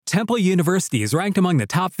Temple University is ranked among the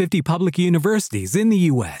top 50 public universities in the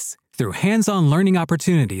U.S. Through hands-on learning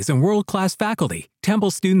opportunities and world-class faculty,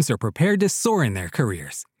 Temple students are prepared to soar in their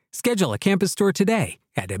careers. Schedule a campus tour today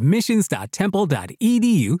at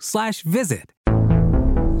admissions.temple.edu/visit.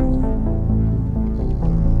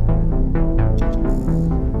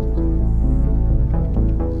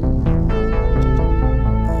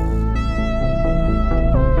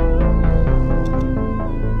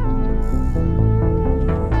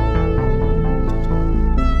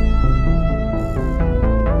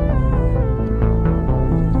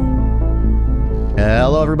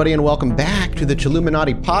 Hello, everybody, and welcome back to the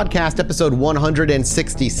Chilluminati Podcast, episode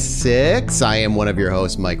 166. I am one of your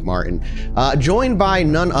hosts, Mike Martin, joined by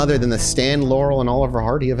none other than the Stan Laurel and Oliver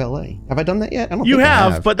Hardy of LA. Have I done that yet? I don't think I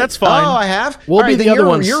have, but that's fine. Oh, I have? We'll be the other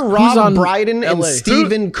ones. You're Rob Brydon and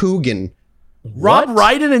Stephen Coogan. Rob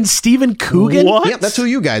Brydon and Stephen Coogan? What? Yeah, that's who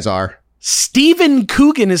you guys are. Stephen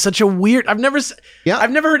Coogan is such a weird... I've never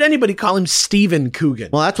heard anybody call him Stephen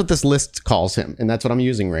Coogan. Well, that's what this list calls him, and that's what I'm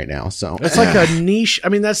using right now. So it's like a niche. I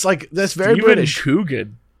mean, that's very Stephen British.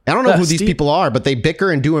 Coogan. I don't know who these people are, but they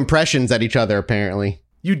bicker and do impressions at each other, apparently.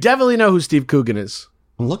 You definitely know who Steve Coogan is.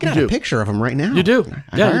 I'm looking at a picture of him right now. You do.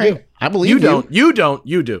 Yeah, you do. I believe you. You don't.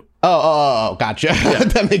 You do. Oh, gotcha. Yeah.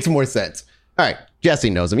 That makes more sense. All right.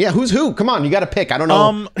 Jesse knows him. Yeah, who's who? Come on, you got to pick. I don't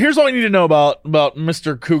know. Here's all I need to know about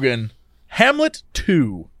Mr. Coogan. Hamlet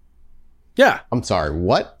 2. Yeah. I'm sorry,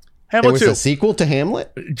 what? Hamlet 2. There was a sequel to Hamlet?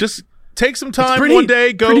 Just take some time one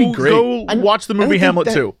day, go watch the movie Hamlet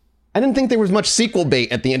 2. I didn't think there was much sequel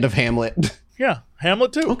bait at the end of Hamlet. Yeah,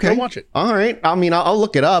 Hamlet 2. Okay. Go watch it. All right. I mean, I'll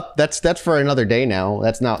look it up. That's for another day now.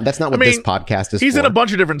 That's not what this podcast is He's in a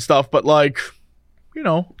bunch of different stuff, but I'm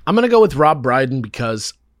going to go with Rob Brydon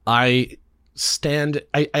because I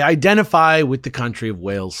identify with the country of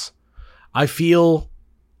Wales. I feel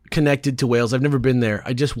connected to Wales. I've never been there.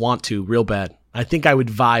 I just want to real bad. I think I would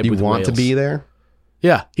vibe with Wales. You want to be there?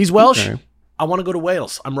 Yeah. He's Welsh. Okay. I want to go to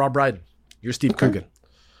Wales. I'm Rob Brydon. You're Steve Coogan.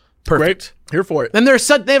 Perfect. Great. Here for it. And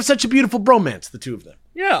they have such a beautiful bromance, the two of them.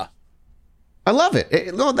 Yeah. I love it.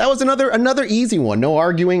 That was another easy one. No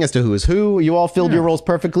arguing as to who is who. You all filled your roles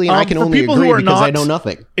perfectly, and I can only agree because I know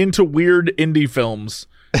nothing. Into weird indie films,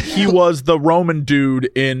 he was the Roman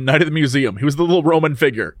dude in Night at the Museum. He was the little Roman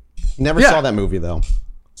figure. Never saw that movie, though.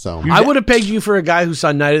 So I would have pegged you for a guy who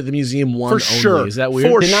saw Night at the Museum 1 for sure. Only. Is that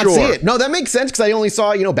weird? Did not see it. No, that makes sense because I only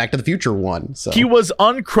saw, Back to the Future 1. So he was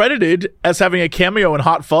uncredited as having a cameo in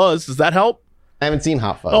Hot Fuzz. Does that help? I haven't seen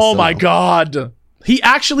Hot Fuzz. Oh my God. He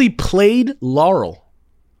actually played Laurel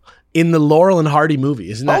in the Laurel and Hardy movie.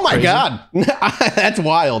 Isn't that crazy? God. That's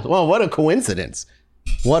wild. Well, what a coincidence.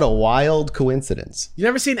 What a wild coincidence. You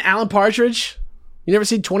never seen Alan Partridge? You never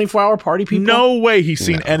seen 24-Hour Party People? No way he's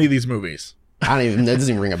seen any of these movies. That doesn't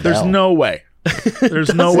even ring a bell. There's no way.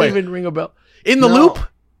 There's no way. Doesn't even ring a bell. In the Loop?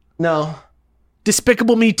 No.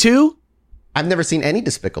 Despicable Me 2? I've never seen any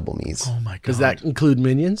Despicable Me's. Oh my God. Does that include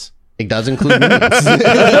Minions? It does include Minions.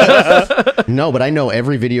 No, but I know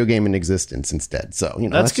every video game in existence instead. So,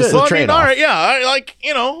 that's good. just a trade-off. All right, yeah.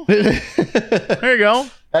 There you go.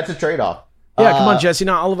 That's a trade-off. Yeah, come on, Jesse.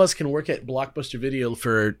 Now all of us can work at Blockbuster Video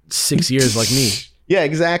for 6 years like me. Yeah,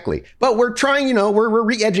 exactly. But we're trying, we're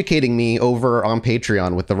re-educating me over on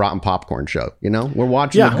Patreon with the Rotten Popcorn Show. We're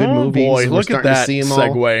watching the good movies. Boy, we're look at that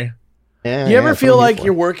segue. Yeah, you ever feel like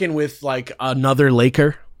you're working with like another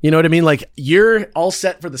Laker? You know what I mean? Like you're all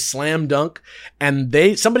set for the slam dunk and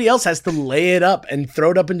somebody else has to lay it up and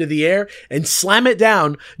throw it up into the air and slam it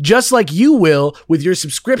down just like you will with your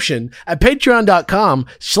subscription at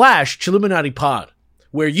patreon.com/Chilluminatipod,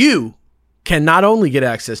 where you can not only get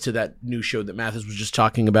access to that new show that Mathis was just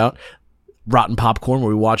talking about, Rotten Popcorn, where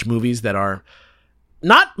we watch movies that are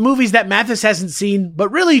not movies that Mathis hasn't seen,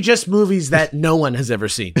 but really just movies that no one has ever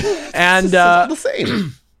seen. And it's the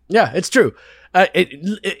same. Yeah, it's true.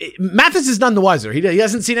 Mathis is none the wiser. He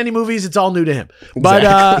hasn't seen any movies. It's all new to him.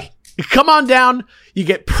 But come on down. You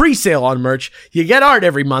get pre-sale on merch. You get art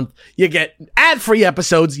every month. You get ad-free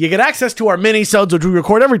episodes. You get access to our mini-sodes, which we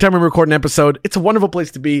record every time we record an episode. It's a wonderful place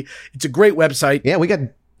to be. It's a great website. Yeah, we got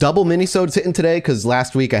double mini-sodes hitting today because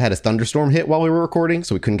last week I had a thunderstorm hit while we were recording,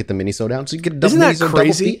 so we couldn't get the mini-sode out. So you get a double mini-sode,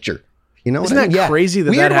 double feature. Isn't that crazy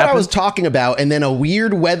that weird that happened? What I was talking about, and then a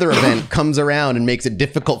weird weather event comes around and makes it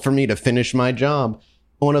difficult for me to finish my job.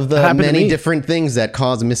 One of the many different things that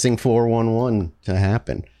cause missing 411 to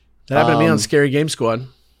happen. That happened to me on Scary Game Squad.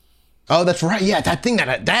 Oh, that's right. Yeah, that thing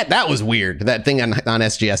that was weird. That thing on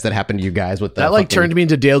SGS that happened to you guys with the that turned me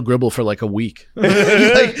into Dale Gribble for like a week.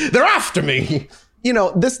 They're after me.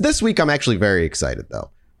 This week I'm actually very excited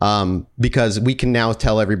though. because we can now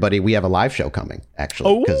tell everybody we have a live show coming,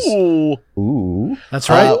 actually. Ooh. That's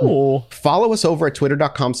right. Follow us over at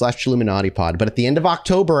twitter.com/Chilluminatipod. But at the end of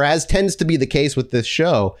October, as tends to be the case with this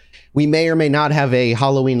show, we may or may not have a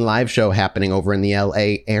Halloween live show happening over in the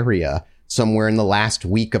LA area somewhere in the last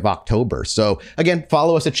week of October. So again,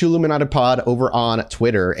 follow us at Chilluminatipod over on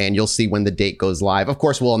Twitter, and you'll see when the date goes live. Of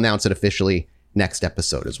course, we'll announce it officially next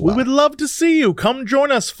episode as well. We would love to see you. Come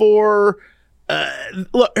join us for...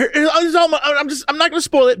 look, I'm not going to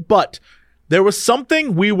spoil it, but there was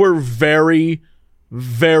something we were very,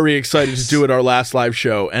 very excited to do at our last live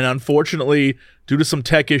show, and unfortunately, due to some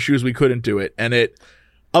tech issues, we couldn't do it, and it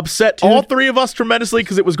upset all three of us tremendously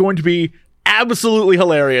because it was going to be absolutely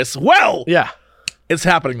hilarious. Well, yeah, it's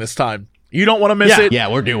happening this time. You don't want to miss it. Yeah,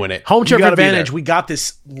 we're doing it. Home turf advantage. We got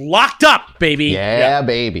this locked up, baby. Yeah,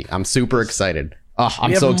 baby. I'm super excited. Oh, I'm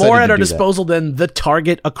we have so excited more at to our do disposal than the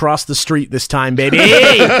Target across the street this time, baby.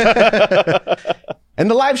 And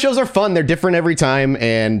the live shows are fun. They're different every time,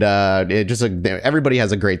 and everybody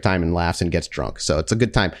has a great time and laughs and gets drunk. So it's a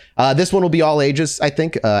good time. This one will be all ages, I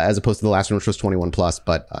think, as opposed to the last one, which was 21+.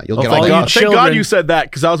 But you'll get all that. Thank God you said that,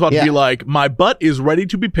 because I was about to be like, my butt is ready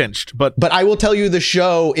to be pinched. But I will tell you, the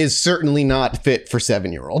show is certainly not fit for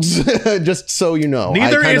 7-year-olds. Just so you know.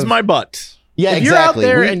 Neither is my butt. Yeah, if exactly.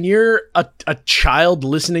 You're out there and you're a child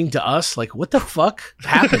listening to us, like, what the fuck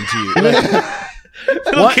happened to you?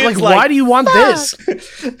 What? Like, why do you want this?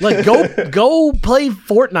 Like, go play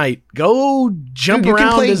Fortnite. Go jump around. You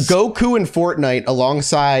can play Goku in Fortnite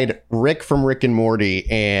alongside Rick from Rick and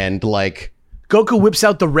Morty, and like Goku whips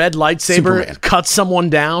out the red lightsaber, Superman. Cuts someone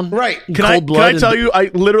down. Right. Can I tell you,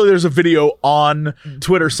 literally there's a video on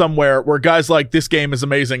Twitter somewhere where guys like, this game is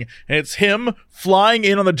amazing. And it's him flying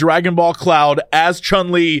in on the Dragon Ball cloud as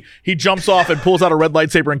Chun-Li. He jumps off and pulls out a red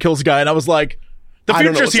lightsaber and kills a guy. And I was like, the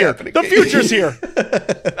future's here. The future's here.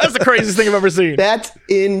 That's the craziest thing I've ever seen. That's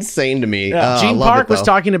insane to me. Yeah. Gene Park was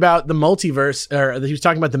talking about the multiverse, or he was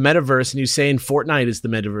talking about the metaverse, and he was saying Fortnite is the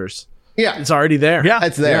metaverse. Yeah. It's already there. Yeah.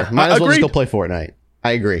 It's there. Yeah. Might as well just go play Fortnite.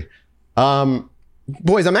 I agree.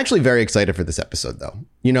 Boys, I'm actually very excited for this episode, though.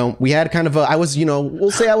 You know, we had kind of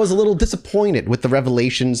we'll say I was a little disappointed with the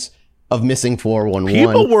revelations of Missing 411.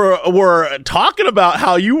 People were talking about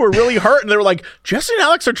how you were really hurt, and they were like, Jesse and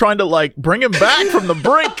Alex are trying to like bring him back from the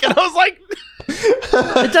brink. And I was like,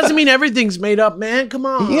 it doesn't mean everything's made up, man. Come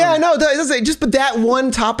on. Yeah, no, just but that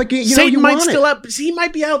one topic, Satan might still he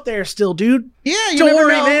might be out there still, dude. Yeah, don't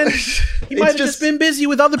worry, man. He might have just been busy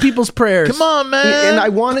with other people's prayers. Come on, man. And I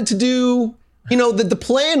wanted to do, the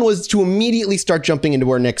plan was to immediately start jumping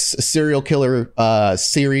into our next serial killer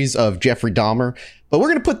series of Jeffrey Dahmer. But we're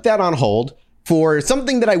going to put that on hold for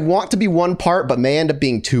something that I want to be one part, but may end up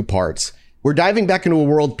being 2 parts. We're diving back into a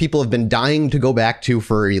world people have been dying to go back to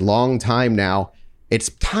for a long time now. It's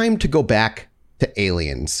time to go back to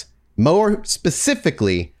aliens. More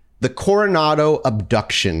specifically, the Coronado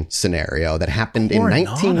abduction scenario that happened in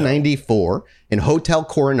 1994 in Hotel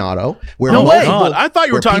Coronado. Where I thought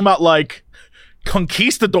you were talking about like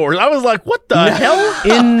conquistadors. I was like, what the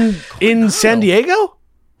hell? In San Diego?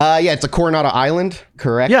 Yeah, it's a Coronado Island,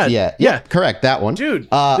 correct? Yeah, correct, that one. Dude,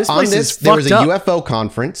 there was a UFO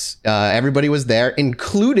conference. Everybody was there,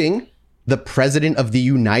 including the president of the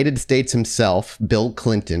United States himself, Bill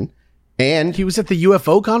Clinton. And he was at the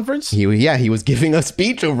UFO conference? He was giving a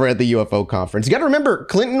speech over at the UFO conference. You got to remember,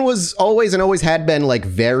 Clinton was always had been like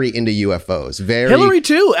very into UFOs. Hillary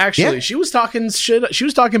too, actually. Yeah. She was talking shit. She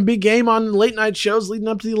was talking big game on late night shows leading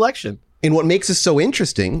up to the election. And what makes this so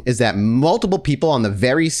interesting is that multiple people on the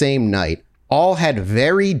very same night all had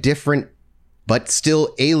very different, but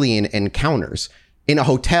still alien encounters in a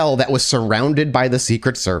hotel that was surrounded by the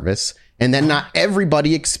Secret Service, and then not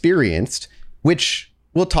everybody experienced, which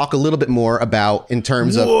we'll talk a little bit more about in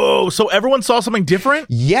terms of... Whoa, so everyone saw something different?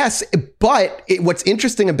 Yes, but what's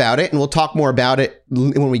interesting about it, and we'll talk more about it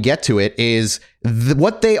when we get to it, is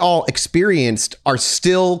what they all experienced are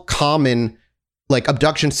still common like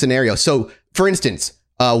abduction scenario. So for instance,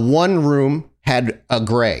 one room had a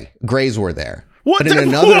grays were there. What? But in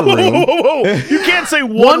another room, you can't say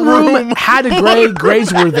one room had a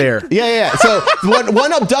grays were there. Yeah. So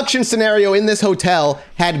one abduction scenario in this hotel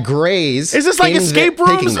had grays. Is this like escape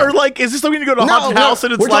rooms, or like is this like when you go to a haunted house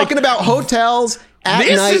and it's we're talking about hotels at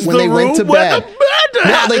night when they went to bed.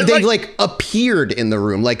 They appeared in the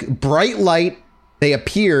room, like bright light. They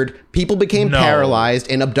appeared, people became paralyzed,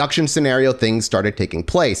 and abduction scenario things started taking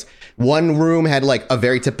place. One room had like a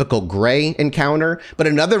very typical gray encounter, but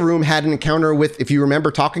another room had an encounter with, if you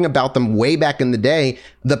remember talking about them way back in the day,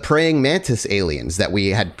 the praying mantis aliens that we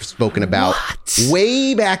had spoken about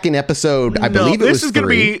way back in episode, I believe it was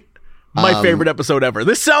 3. my favorite episode ever.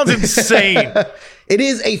 This sounds insane. It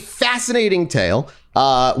is a fascinating tale,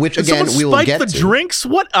 which Did again we will spike get the to. drinks.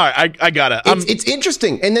 What? All right, I got it. It's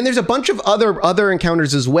interesting, and then there's a bunch of other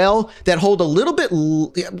encounters as well that hold a little bit.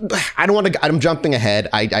 I don't want to. I'm jumping ahead.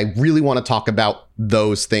 I really want to talk about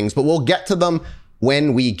those things, but we'll get to them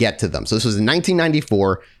when we get to them. So this was in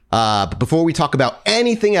 1994. But before we talk about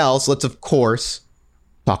anything else, let's of course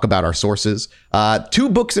talk about our sources. Two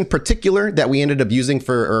books in particular that we ended up using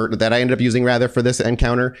for this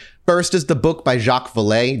encounter. First is the book by Jacques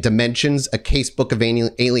Vallée, Dimensions: A Casebook of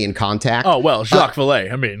Alien Contact. Oh well, Jacques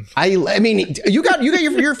Vallée. I mean, you got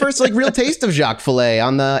your first like real taste of Jacques Vallée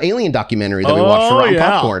on the Alien documentary that we watched for Rotten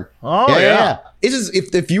Popcorn. Oh yeah. This is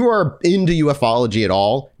if you are into ufology at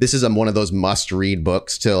all, this is one of those must read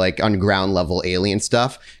books to like on ground level alien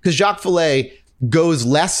stuff, because Jacques Vallée goes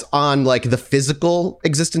less on like the physical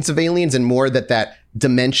existence of aliens and more that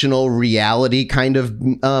dimensional reality kind of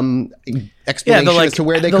explanation as to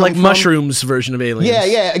where they come like from. Mushrooms version of aliens.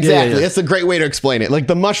 Yeah, exactly. Yeah. That's a great way to explain it. Like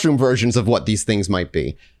the mushroom versions of what these things might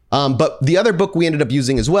be. But the other book we ended up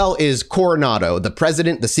using as well is Coronado, The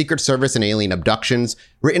President, the Secret Service, and Alien Abductions,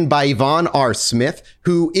 written by Yvonne R. Smith,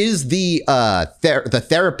 who is the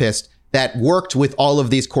therapist that worked with all of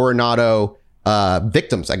these Coronado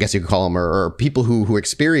victims, I guess you could call them, or people who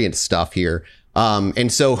experienced stuff here.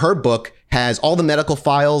 And so her book has all the medical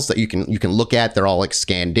files that you can look at. They're all like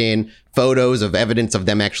scanned in, photos of evidence of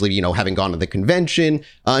them actually, having gone to the convention.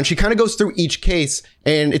 And she kind of goes through each case.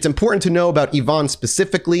 And it's important to know about Yvonne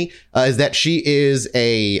specifically, is that she is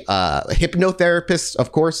a hypnotherapist,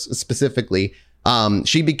 of course, specifically.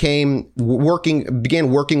 She began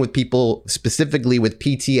working with people specifically with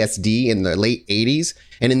PTSD in the late 80s.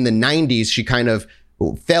 And in the 90s, she kind of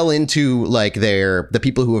fell into like the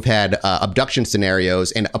people who have had abduction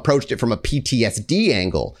scenarios and approached it from a PTSD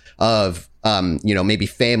angle of, maybe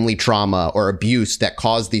family trauma or abuse that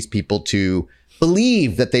caused these people to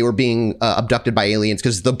believe that they were being abducted by aliens,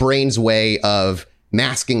 because the brain's way of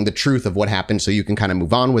masking the truth of what happened so you can kind of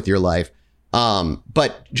move on with your life.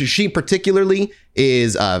 But she particularly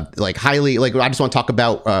is highly, like, I just want to talk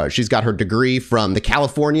about, she's got her degree from the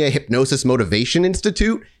California Hypnosis Motivation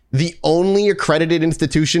Institute, the only accredited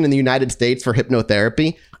institution in the United States for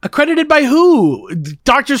hypnotherapy. Accredited by who?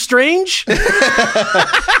 Dr. Strange?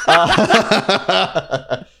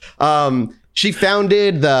 She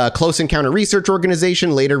founded the Close Encounter Research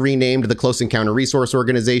Organization, later renamed the Close Encounter Resource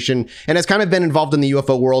Organization, and has kind of been involved in the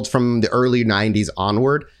UFO world from the early 90s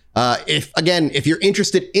onward. If you're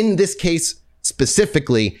interested in this case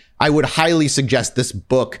specifically, I would highly suggest this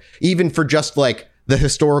book, even for just like the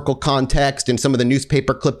historical context and some of the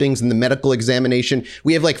newspaper clippings and the medical examination.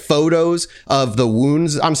 We have like photos of the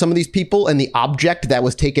wounds on some of these people and the object that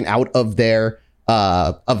was taken out of their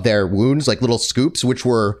wounds, like little scoops, which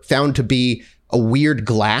were found to be a weird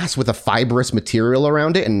glass with a fibrous material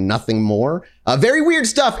around it and nothing more. Very weird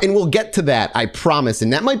stuff. And we'll get to that, I promise.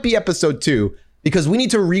 And that might be episode 2. Because we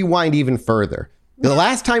need to rewind even further. The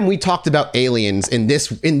last time we talked about aliens in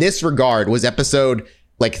this regard was episode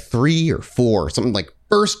like 3 or 4, something like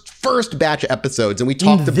first batch of episodes, and we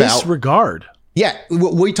talked about this regard. Yeah,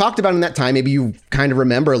 what we talked about in that time, maybe you kind of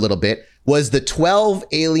remember a little bit, was the 12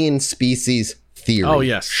 alien species theory. Oh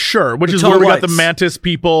yes, sure. Which the is where we got whites. the mantis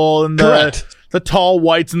people and the tall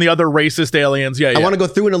whites and the other racist aliens. Yeah, I want to go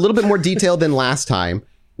through in a little bit more detail than last time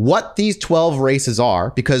what these 12 races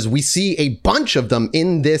are, because we see a bunch of them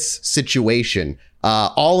in this situation,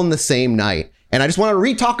 all in the same night. And I just want to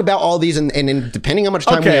re-talk about all these, and depending on how much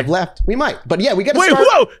time we have left, we might. But yeah, we got to start.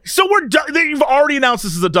 Whoa! So you've already announced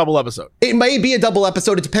this is a double episode. It may be a double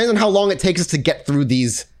episode. It depends on how long it takes us to get through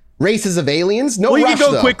these races of aliens. No rush, you can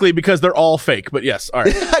go though. quickly because they're all fake. But yes, all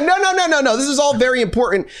right. No. This is all very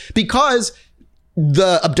important because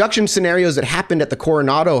the abduction scenarios that happened at the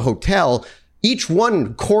Coronado Hotel, each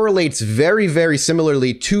one correlates very, very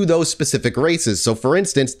similarly to those specific races. So for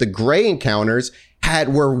instance, the Gray encounters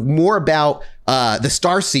were more about the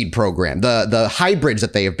Starseed program, the hybrids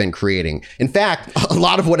that they have been creating. In fact, a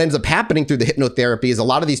lot of what ends up happening through the hypnotherapy is a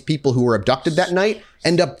lot of these people who were abducted that night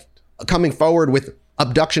end up coming forward with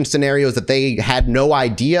abduction scenarios that they had no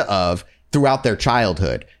idea of throughout their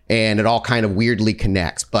childhood. And it all kind of weirdly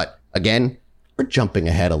connects. But again, we're jumping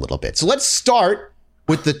ahead a little bit. So let's start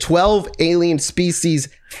with the 12 alien species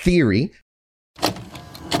theory.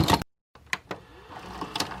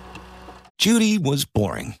 Judy was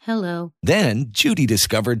boring. Hello. Then Judy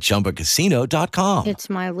discovered ChumbaCasino.com. It's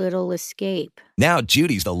my little escape. Now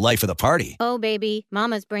Judy's the life of the party. Oh, baby,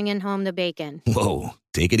 mama's bringing home the bacon. Whoa,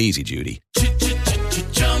 take it easy, Judy.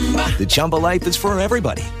 The Chumba life is for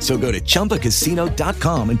everybody. So go to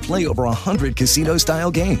ChumbaCasino.com and play over 100 casino-style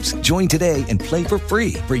games. Join today and play for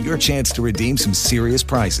free for your chance to redeem some serious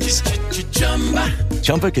prizes.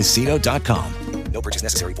 ChumbaCasino.com. No purchase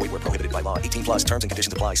necessary. Void where prohibited by law. 18 plus terms and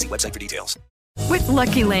conditions apply. See website for details. With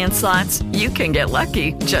Lucky Land Slots, you can get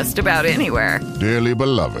lucky just about anywhere. Dearly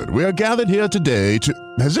beloved, we are gathered here today to...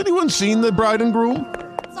 Has anyone seen the bride and groom?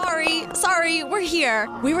 Sorry, we're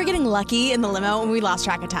here. We were getting lucky in the limo and we lost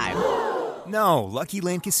track of time. No, Lucky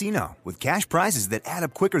Land Casino, with cash prizes that add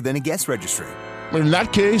up quicker than a guest registry. In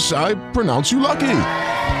that case, I pronounce you lucky.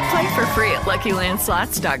 Play for free at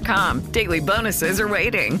LuckyLandSlots.com. Daily bonuses are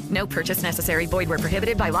waiting. No purchase necessary. Void where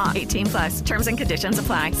prohibited by law. 18 plus. Terms and conditions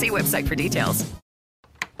apply. See website for details.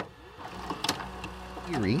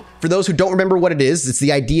 For those who don't remember what it is, it's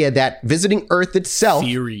the idea that visiting Earth itself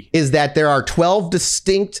is that there are 12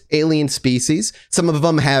 distinct alien species. Some of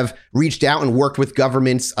them have reached out and worked with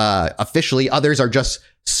governments officially. Others are just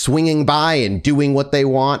swinging by and doing what they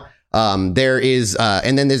want. And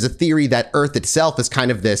then there's a theory that Earth itself is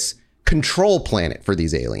kind of this control planet for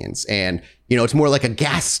these aliens. And, it's more like a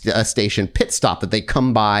gas station pit stop that they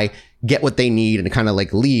come by, get what they need and kind of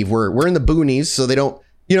like leave. We're in the boonies, so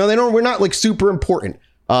we're not like super important.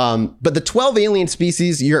 But the 12 alien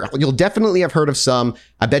species, you'll definitely have heard of some.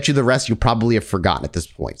 I bet you the rest you probably have forgotten at this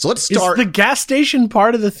point. So let's start. Is the gas station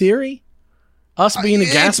part of the theory? Us being a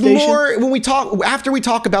gas station? It's more when after we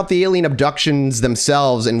talk about the alien abductions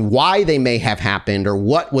themselves and why they may have happened or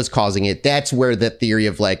what was causing it. That's where the theory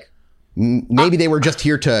of like, maybe they were just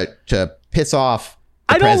here to piss off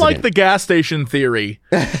the president. Like the gas station theory.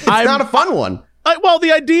 It's not a fun one.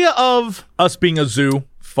 The idea of us being a zoo,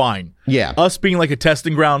 fine. Yeah. Us being like a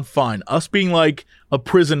testing ground, fine. Us being like a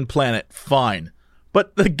prison planet, fine.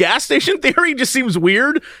 But the gas station theory just seems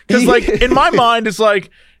weird because, like, in my mind, it's like,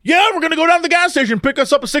 yeah, we're gonna go down to the gas station, pick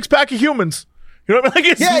us up a 6-pack of humans. You know what I mean?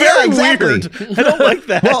 Like, it's very weird. I don't like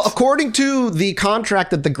that. Well, according to the contract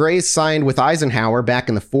that the Greys signed with Eisenhower back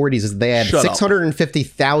in the 40s, is they had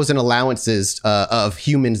 650,000 allowances of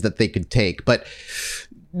humans that they could take, but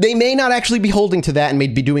they may not actually be holding to that and may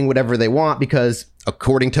be doing whatever they want because,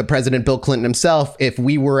 according to President Bill Clinton himself, if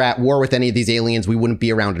we were at war with any of these aliens, we wouldn't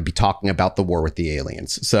be around to be talking about the war with the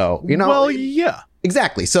aliens. So, Well, yeah.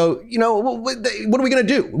 Exactly. So, what are we going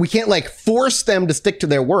to do? We can't like force them to stick to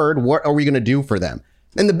their word. What are we going to do for them?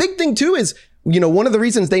 And the big thing, too, is, one of the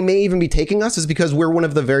reasons they may even be taking us is because we're one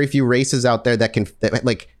of the very few races out there that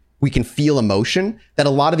we can feel emotion, that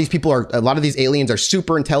a lot of these aliens are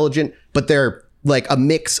super intelligent, but they're like a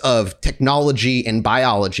mix of technology and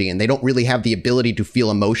biology, and they don't really have the ability to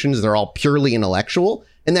feel emotions. They're all purely intellectual.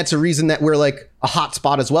 And that's a reason that we're like a hot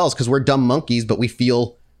spot as well, is because we're dumb monkeys, but we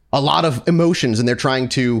feel a lot of emotions, and they're trying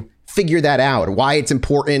to figure that out. Why it's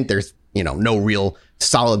important. There's, no real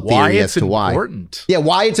solid theory as to why. Yeah,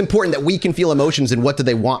 why it's important that we can feel emotions, and what do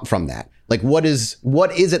they want from that? Like, what is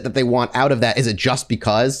it that they want out of that? Is it just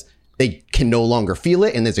because they can no longer feel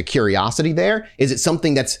it and there's a curiosity there? Is it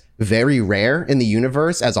something that's very rare in the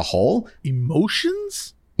universe as a whole?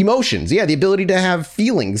 Emotions, yeah, the ability to have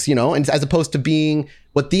feelings, and as opposed to being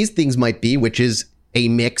what these things might be, which is a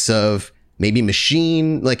mix of maybe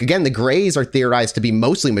machine. Like, again, the Greys are theorized to be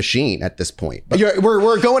mostly machine at this point. But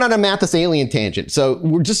we're going on a Mathis alien tangent, so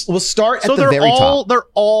we'll start at the very top. They're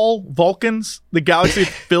all Vulcans. The galaxy is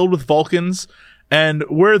filled with Vulcans, and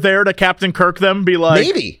we're there to Captain Kirk them. Be like,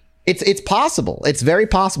 maybe. It's possible. It's very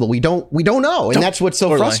possible. We don't know, and that's what's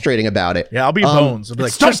so frustrating about it. Yeah, I'll be Bones. I'll be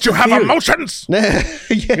like, don't you have emotions?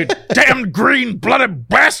 You damn green-blooded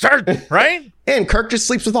bastard! Right? And Kirk just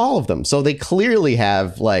sleeps with all of them, so they clearly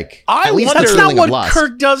have like. That's not what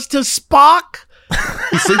Kirk does to Spock.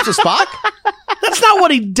 He sleeps with Spock. That's not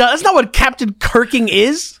what he does. That's not what Captain Kirking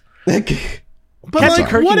is. But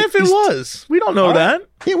like, what if it was? We don't know that.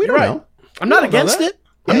 Yeah, we don't know. I'm not against it.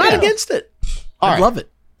 I'm not against it. I love it.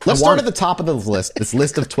 Let's start at the top of the list, this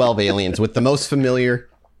list of 12 aliens, with the most familiar,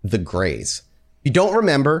 the Greys. If you don't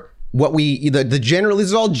remember what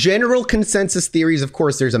these are all general consensus theories. Of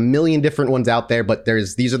course, there's a million different ones out there, but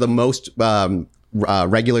these are the most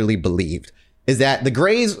regularly believed, is that the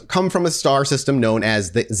Greys come from a star system known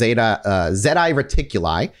as the Zeti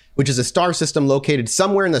Reticuli, which is a star system located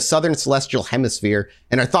somewhere in the southern celestial hemisphere,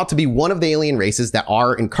 and are thought to be one of the alien races that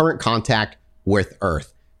are in current contact with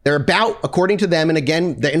Earth. They're about, according to them, and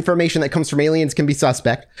again, the information that comes from aliens can be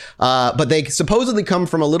suspect, but they supposedly come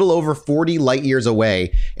from a little over 40 light years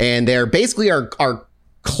away, and they're basically our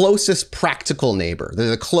closest practical neighbor. They're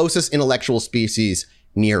the closest intellectual species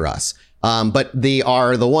near us. But they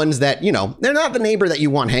are the ones that, they're not the neighbor that you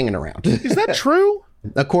want hanging around. Is that true?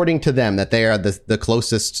 According to them, that they are the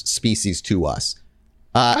closest species to us.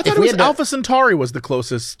 I thought it was Alpha Centauri was the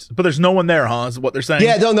closest, but there's no one there, huh? Is what they're saying?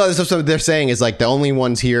 Yeah, no. That's what they're saying is like the only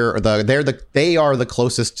ones here are they are the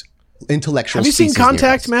closest intellectual. Have you seen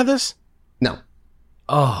Contact, Mathis? No.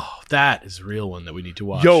 Oh, that is a real one that we need to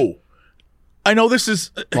watch. Yo, I know this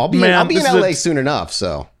is. Well, I'll be in LA soon enough,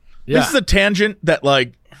 so this is a tangent that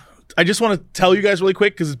like I just want to tell you guys really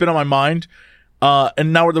quick because it's been on my mind.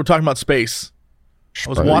 And now we're talking about space. I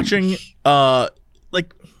was watching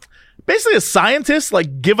like basically a scientist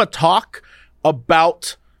like give a talk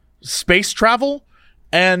about space travel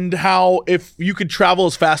and how if you could travel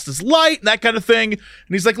as fast as light and that kind of thing. And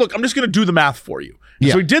he's like, look, I'm just going to do the math for you.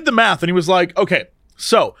 So he did the math and he was like, okay,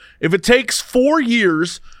 so if it takes 4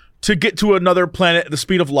 years to get to another planet at the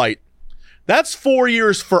speed of light, that's 4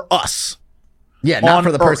 years for us. Yeah, not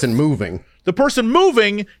for the person moving. The person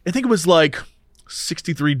moving, I think it was like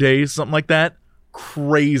 63 days, something like that.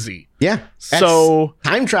 Crazy. Yeah. So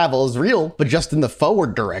time travel is real, but just in the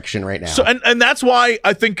forward direction right now. So and that's why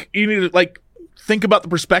I think you need to like think about the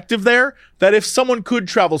perspective there that if someone could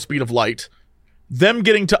travel speed of light, them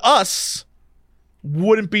getting to us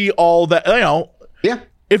wouldn't be all that, you know. Yeah.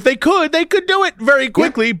 If they could do it very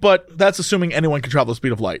quickly, but that's assuming anyone can travel the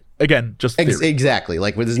speed of light. Again, just theory. Exactly.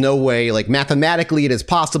 Like, there's no way, like, mathematically it is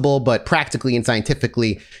possible, but practically and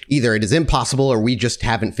scientifically, either it is impossible or we just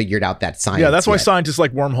haven't figured out that science. Yeah, that's why yet. Scientists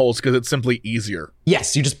like wormholes, because it's simply easier.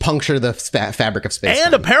 Yes, you just puncture the fabric of space.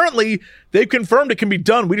 And apparently, they've confirmed it can be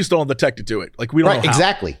done. We just don't have the tech to do it. Like, we don't know how.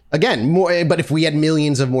 Exactly. Again, more. But if we had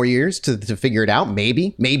millions of more years to figure it out,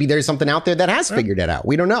 maybe there's something out there that has figured it out.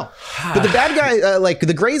 We don't know. But the bad guy, like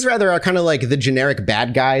the Greys, rather are kind of like the generic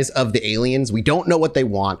bad guys of the aliens. We don't know what they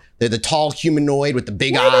want. They're the tall humanoid with the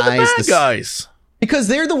big eyes. Why are they the bad guys? Because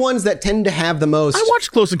they're the ones that tend to have the most. I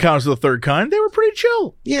watched Close Encounters of the Third Kind. They were pretty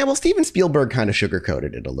chill. Yeah, well, Steven Spielberg kind of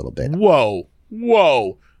sugarcoated it a little bit. Whoa.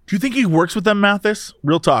 Do you think he works with them, Mathis?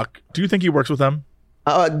 Real talk. Do you think he works with them?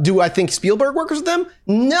 Do I think Spielberg works with them?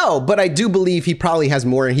 No, but I do believe he probably has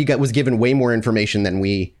more. He was given way more information than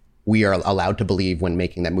we are allowed to believe when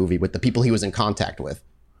making that movie with the people he was in contact with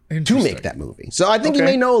to make that movie. So I think he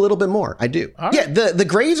may know a little bit more. I do. Right. Yeah, the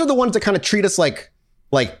Greys are the ones that kind of treat us like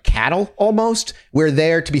cattle almost. We're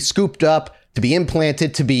there to be scooped up, to be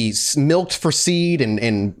implanted, to be milked for seed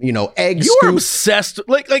and you know, eggs. You're obsessed.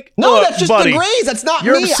 Like no, that's just buddy, the Greys. That's not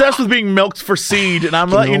you're me. You're obsessed with being milked for seed, and I'm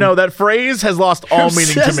letting you know that phrase has lost all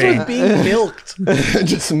meaning to me. With being milked.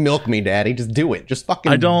 Just milk me, Daddy. Just do it. Just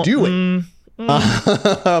fucking do it.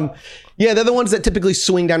 Yeah, they're the ones that typically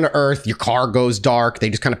swing down to Earth. Your car goes dark.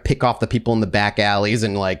 They just kind of pick off the people in the back alleys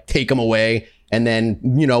and like take them away. And then,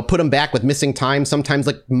 you know, put them back with missing time, sometimes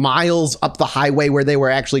like miles up the highway where they were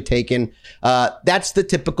actually taken. That's the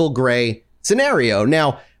typical Grey scenario.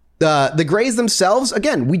 Now, the Greys themselves,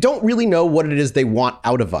 again, we don't really know what it is they want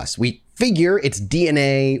out of us. We figure it's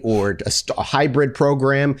DNA or a hybrid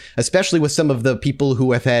program, especially with some of the people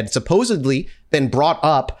who have had supposedly been brought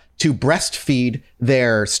up to breastfeed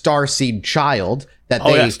their starseed child.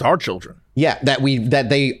 Star children. Yeah, that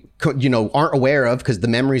they you know aren't aware of because the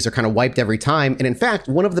memories are kind of wiped every time. And in fact,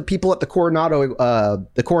 one of the people at the Coronado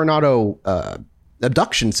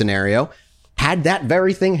abduction scenario had that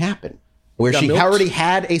very thing happen, where she already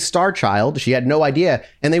had a star child. She had no idea,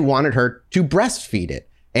 and they wanted her to breastfeed it.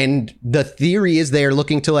 And the theory is they're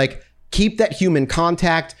looking to like keep that human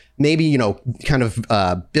contact, maybe, you know, kind of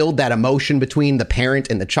build that emotion between the parent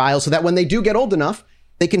and the child so that when they do get old enough,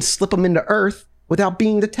 they can slip them into Earth without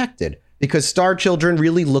being detected. Because star children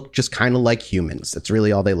really look just kind of like humans. That's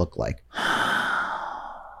really all they look like. I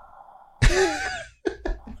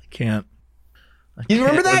can't. You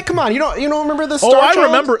remember that? Come on. You don't remember the star child? I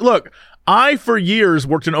remember. Look, I for years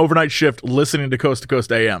worked an overnight shift listening to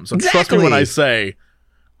Coast AM. So trust me when I say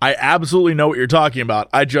I absolutely know what you're talking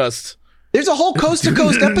about. There's a whole Coast to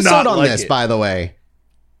Coast episode on this, by the way.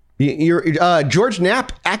 George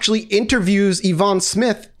Knapp actually interviews Yvonne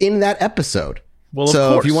Smith in that episode. Well,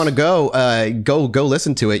 so if you want to go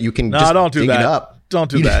listen to it, you can don't do dig that. It up.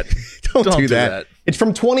 Don't do that. Don't do that. It's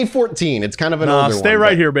from 2014. It's kind of an older one. Stay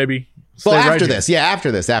right here, baby. After this. So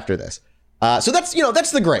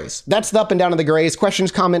that's the Greys. That's the up and down of the Greys.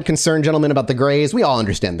 Questions, comment, concern, gentlemen, about the Greys. We all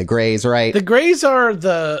understand the Greys, right? The Greys are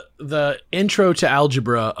the intro to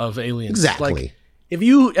algebra of aliens. Exactly. Like, if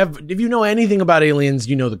you know anything about aliens,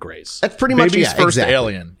 you know the Greys. That's pretty much Baby's first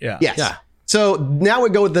alien. Yeah. Yes. Yeah. So now we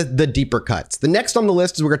go with the deeper cuts. The next on the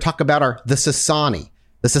list is we're going to talk about the Sasani.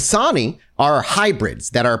 The Sasani are hybrids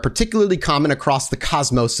that are particularly common across the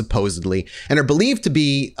cosmos, supposedly, and are believed to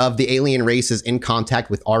be of the alien races in contact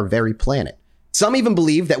with our very planet. Some even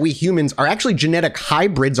believe that we humans are actually genetic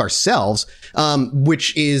hybrids ourselves,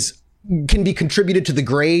 which is can be contributed to the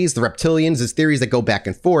Greys, the reptilians. There's theories that go back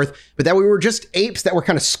and forth, but that we were just apes that were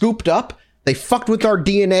kind of scooped up. They fucked with our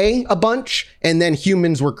DNA a bunch, and then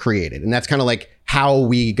humans were created. And that's kind of like how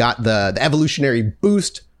we got the evolutionary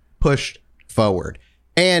boost pushed forward.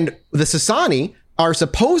 And the Sasani are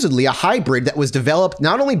supposedly a hybrid that was developed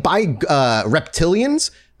not only by reptilians,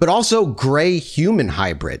 but also gray human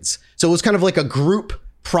hybrids. So it was kind of like a group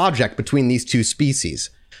project between these two species.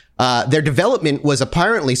 Their development was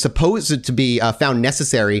apparently supposed to be found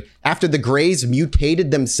necessary after the Greys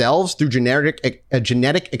mutated themselves through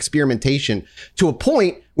genetic experimentation to a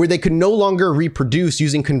point where they could no longer reproduce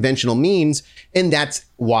using conventional means. And that's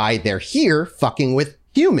why they're here fucking with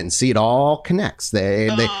humans. See, it all connects.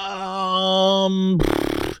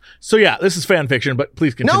 So yeah, this is fan fiction, but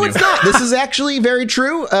please continue. No, it's not. This is actually very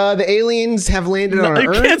true. The aliens have landed on Earth.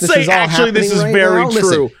 You can't say actually this is very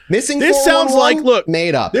true. Missing this sounds like, look,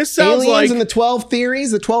 made up. This sounds aliens like and the 12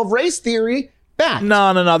 theories, the 12 race theory, back.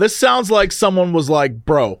 No. This sounds like someone was like,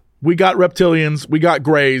 bro, we got reptilians, we got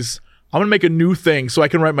Greys. I'm going to make a new thing so I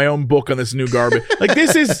can write my own book on this new garbage. Like,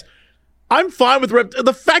 this is, I'm fine with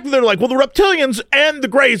the fact that they're like, well, the reptilians and the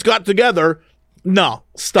Greys got together. No,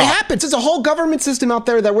 stop. It happens. There's a whole government system out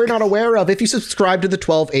there that we're not aware of if you subscribe to the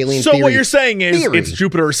 12 alien theory. So what you're saying is it's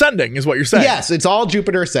Jupiter Ascending is what you're saying. Yes, it's all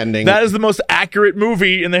Jupiter Ascending. That is the most accurate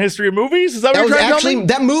movie in the history of movies? Is that what you're trying to tell me?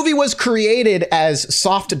 That movie was created as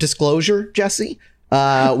soft disclosure, Jesse,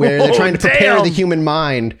 where they're trying to prepare the human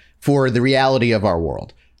mind for the reality of our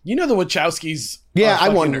world. You know the Wachowskis I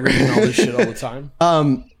wonder reading all this shit all the time.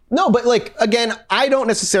 No, but like, again, I don't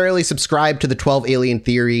necessarily subscribe to the 12 alien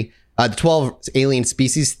theory, the 12 alien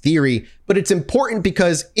species theory, but it's important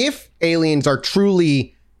because if aliens are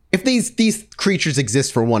truly, if these creatures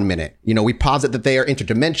exist for 1 minute, you know, we posit that they are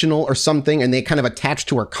interdimensional or something and they kind of attach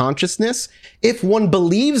to our consciousness. If one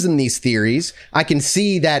believes in these theories, I can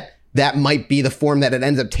see that that might be the form that it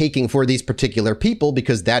ends up taking for these particular people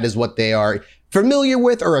because that is what they are familiar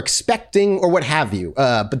with or expecting or what have you.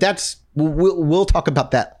 But that's, we'll talk about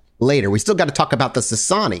that later. We still got to talk about the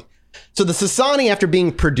Sasani. So the Sasani, after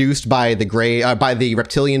being produced by the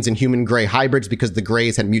reptilians and human gray hybrids, because the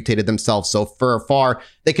Greys had mutated themselves so far,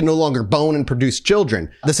 they can no longer bone and produce children.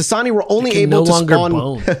 The Sasani were only able to spawn.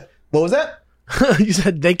 What was that? You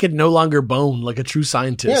said they could no longer bone like a true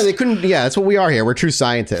scientist. Yeah, they couldn't. Yeah, that's what we are here. We're true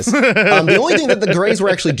scientists. The only thing that the Greys were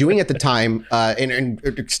actually doing at the time, and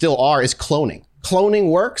still are, is cloning. Cloning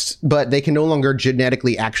works, but they can no longer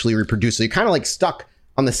genetically actually reproduce. So you're kind of like stuck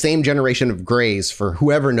on the same generation of Greys for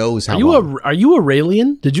whoever knows how long. Are you a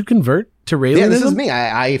Raelian? Did you convert to Raelianism? Yeah, this is me.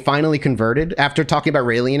 I finally converted. After talking about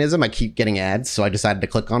Raelianism, I keep getting ads, so I decided to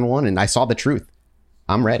click on one, and I saw the truth.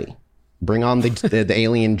 I'm ready. Bring on the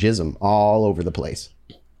alien jism all over the place.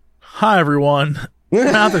 Hi, everyone.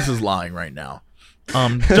 Mathis is lying right now.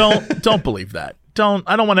 Don't believe that.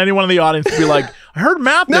 I don't want anyone in the audience to be like, I heard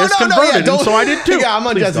Mathis converted, and so I did too. Yeah, I'm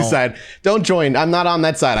on Jesse's side. Don't join. I'm not on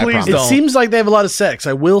that side. Please I promise. don't. It seems like they have a lot of sex.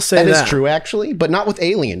 I will say that. That is true, actually, but not with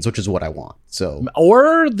aliens, which is what I want. So,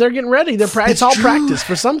 or they're getting ready. It's all practice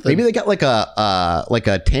for something. Maybe they got like a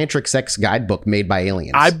tantric sex guidebook made by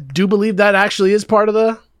aliens. I do believe that actually is part of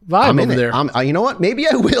the vibe I'm over there. You know what? Maybe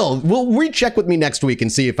I will. We'll recheck with me next week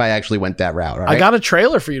and see if I actually went that route. All right? I got a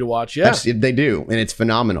trailer for you to watch. Yeah, they do, and it's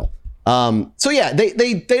phenomenal. So yeah,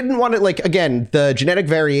 they didn't want it, like, again, the genetic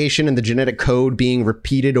variation and the genetic code being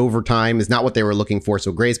repeated over time is not what they were looking for.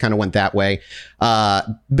 So Greys kind of went that way.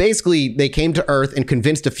 Basically, they came to Earth and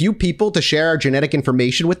convinced a few people to share our genetic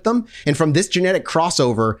information with them. And from this genetic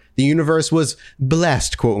crossover, the universe was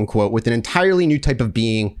blessed, quote unquote, with an entirely new type of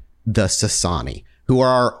being, the Sasani, who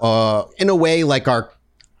are, in a way, like our,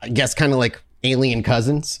 I guess, kind of like alien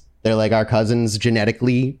cousins. They're like our cousins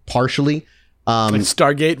genetically, partially. Like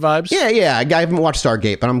Stargate vibes? Yeah. I haven't watched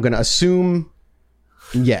Stargate, but I'm going to assume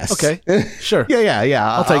yes. Okay, sure. Yeah.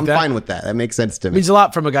 I'll take I'm that. fine with that. That makes sense to me. Means a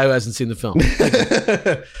lot from a guy who hasn't seen the film.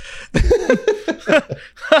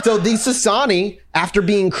 So the Sasani, after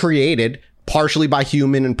being created partially by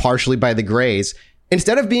human and partially by the Greys,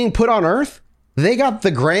 instead of being put on Earth, they got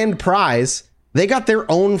the grand prize. They got their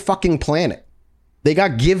own fucking planet. They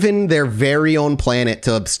got given their very own planet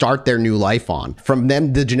to start their new life on. From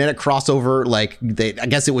them, the genetic crossover, I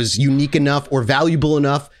guess it was unique enough or valuable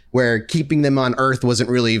enough where keeping them on Earth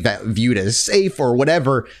wasn't really viewed as safe or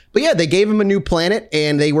whatever. But yeah, they gave them a new planet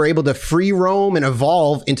and they were able to free roam and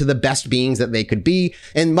evolve into the best beings that they could be.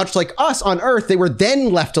 And much like us on Earth, they were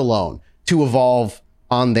then left alone to evolve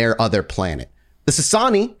on their other planet. The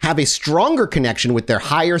Sasani have a stronger connection with their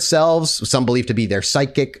higher selves, some believe to be their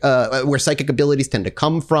where psychic abilities tend to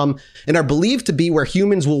come from, and are believed to be where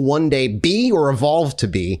humans will one day be or evolve to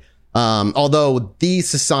be. Although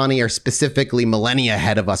these Sasani are specifically millennia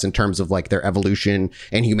ahead of us in terms of like their evolution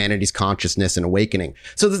and humanity's consciousness and awakening.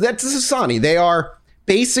 So that's the Sasani. They are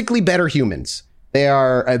basically better humans. They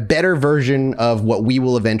are a better version of what we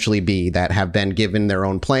will eventually be that have been given their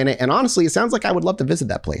own planet. And honestly, it sounds like I would love to visit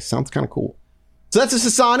that place. Sounds kind of cool. So that's the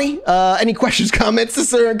Sasani. Any questions,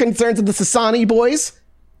 comments, or concerns of the Sasani, boys?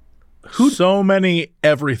 So many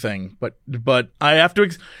everything, but I have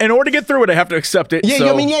to, in order to get through it, I have to accept it. Yeah,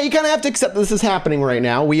 so. I mean, you kind of have to accept this is happening right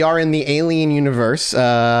now. We are in the alien universe. We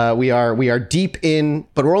are deep in,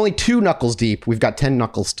 but we're only 2 knuckles deep. We've got 10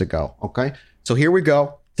 knuckles to go. Okay, so here we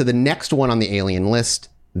go to the next one on the alien list,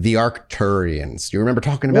 the Arcturians. Do you remember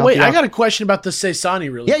talking about? Wait, I got a question about the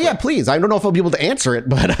Sasani. Really? Yeah, please. I don't know if I'll be able to answer it,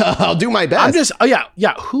 but I'll do my best. I'm just,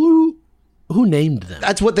 Who named them?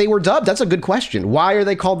 That's what they were dubbed. That's a good question. Why are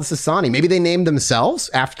they called the Sasani? Maybe they named themselves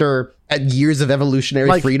after years of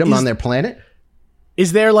evolutionary freedom on their planet.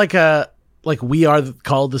 Is there like we are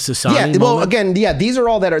called the Sasani? Yeah. Well, moment? again, these are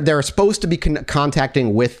all that they're supposed to be in contact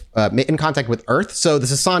with Earth. So the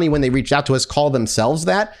Sasani, when they reached out to us, call themselves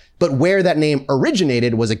that. But where that name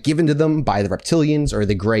originated, was it given to them by the reptilians or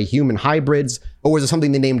the gray human hybrids, or was it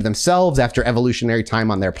something they named themselves after evolutionary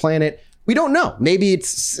time on their planet? We don't know. Maybe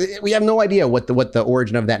we have no idea what the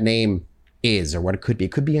origin of that name is or what it could be.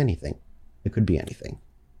 It could be anything. It could be anything.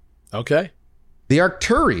 Okay. The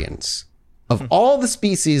Arcturians, of all the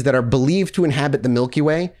species that are believed to inhabit the Milky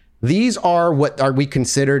Way, these are what are we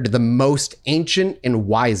considered the most ancient and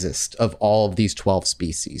wisest of all of these 12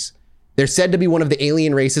 species. They're said to be one of the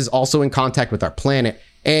alien races also in contact with our planet.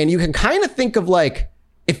 And you can kind of think of like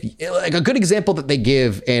a good example that they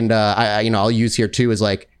give, and I'll use here too, is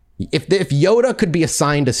like, if Yoda could be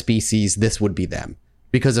assigned a species, this would be them,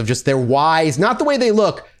 because of just their wise, not the way they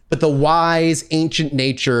look, but the wise ancient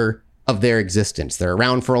nature of their existence. They're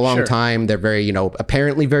around for a long time. They're very,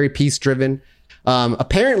 apparently very peace driven.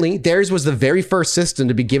 Apparently theirs was the very first system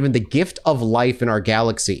to be given the gift of life in our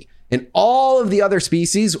galaxy. And all of the other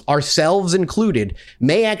species, ourselves included,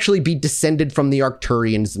 may actually be descended from the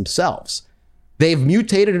Arcturians themselves. They've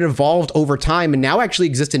mutated and evolved over time and now actually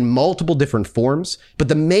exist in multiple different forms. But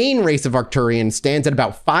the main race of Arcturians stands at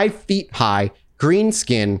about 5 feet high, green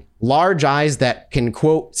skin, large eyes that can,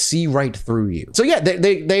 quote, see right through you. So yeah,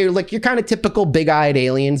 they're like your kind of typical big-eyed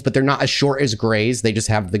aliens, but they're not as short as grays. They just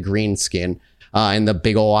have the green skin and the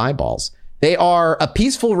big ol' eyeballs. They are a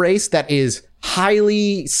peaceful race that is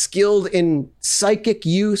highly skilled in psychic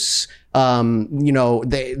use.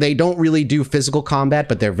 They don't really do physical combat,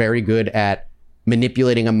 but they're very good at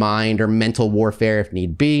manipulating a mind or mental warfare if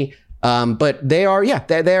need be. But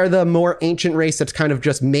they're the more ancient race that's kind of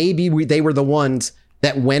just they were the ones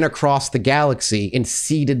that went across the galaxy and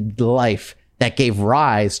seeded life that gave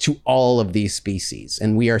rise to all of these species.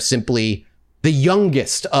 And we are simply the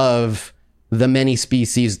youngest of the many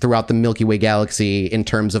species throughout the Milky Way galaxy in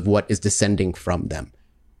terms of what is descending from them.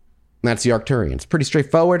 And that's the Arcturians. Pretty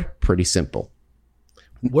straightforward, pretty simple.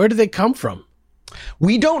 Where do they come from?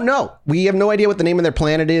 We don't know. We have no idea what the name of their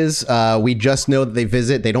planet is. We just know that they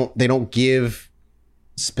visit. They don't give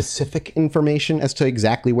specific information as to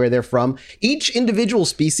exactly where they're from. Each individual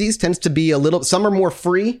species tends to be some are more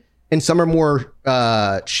free and some are more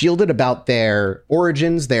shielded about their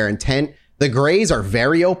origins, their intent. The Greys are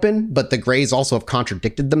very open, but the Greys also have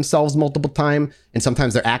contradicted themselves multiple times, and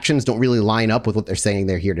sometimes their actions don't really line up with what they're saying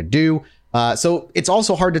they're here to do. So it's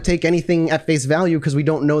also hard to take anything at face value because we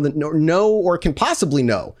don't know or can possibly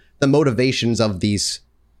know the motivations of these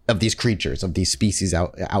creatures, of these species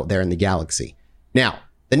out there in the galaxy. Now,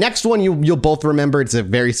 the next one you'll both remember, it's a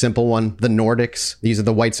very simple one. The Nordics. These are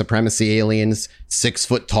the white supremacy aliens, 6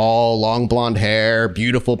 foot tall, long blonde hair,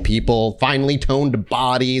 beautiful people, finely toned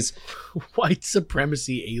bodies. White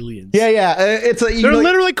supremacy aliens. Yeah. They're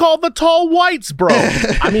literally called the tall whites, bro.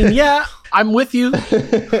 I mean, yeah, I'm with you.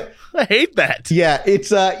 I hate that. Yeah, it's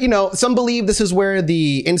some believe this is where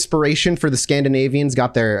the inspiration for the Scandinavians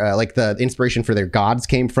got their the inspiration for their gods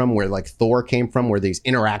came from, where like Thor came from, where these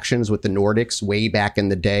interactions with the Nordics way back in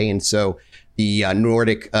the day. And so the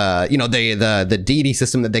Nordic the deity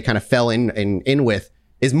system that they kind of fell in with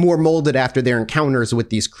is more molded after their encounters with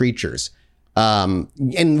these creatures.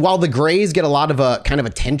 And while the Greys get a lot of kind of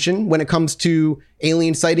attention when it comes to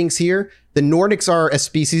alien sightings here, the Nordics are a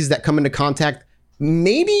species that come into contact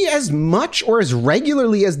maybe as much or as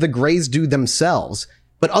regularly as the Greys do themselves.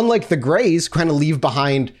 But unlike the Greys, kind of leave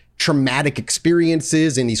behind traumatic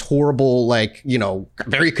experiences and these horrible,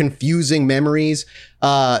 very confusing memories.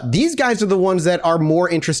 These guys are the ones that are more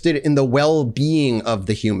interested in the well-being of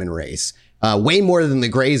the human race, way more than the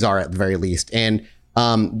Greys are at the very least. And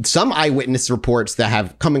some eyewitness reports that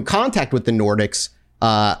have come in contact with the Nordics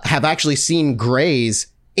have actually seen Greys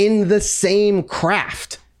in the same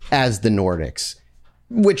craft as the Nordics.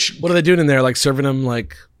 Which, what are they doing in there? Like serving them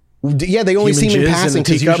like... Yeah, they only see him in passing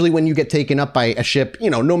because teacup? usually when you get taken up by a ship,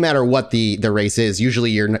 no matter what the race is,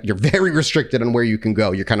 usually you're very restricted on where you can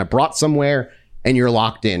go. You're kind of brought somewhere and you're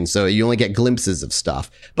locked in, so you only get glimpses of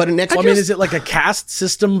stuff. But is it like a caste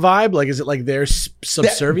system vibe? Like, is it like they're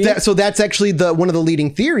subservient? So that's actually one of the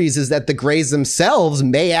leading theories is that the Greys themselves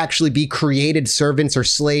may actually be created servants or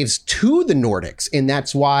slaves to the Nordics, and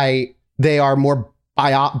that's why they are more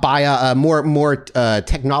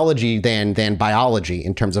technology than biology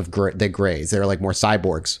in terms of the Greys. They're like more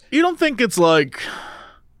cyborgs. You don't think it's like,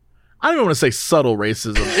 I don't even want to say subtle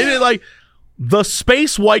racism. It is like the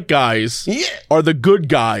space white guys are the good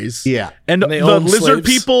guys. Yeah. And the lizard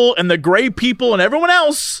people and the gray people and everyone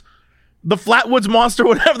else, the Flatwoods monster,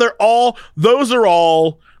 whatever, those are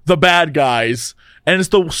all the bad guys. And it's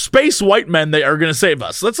the space white men that are going to save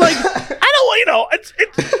us. That's like,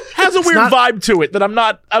 it has a weird vibe to it that I'm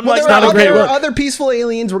not a great look. There are other peaceful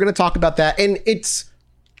aliens. We're going to talk about that. And it's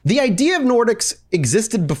the idea of Nordics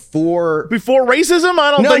existed before racism.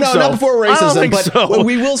 I don't think so. No, not before racism. I don't think so.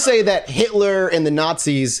 We will say that Hitler and the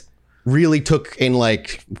Nazis really took and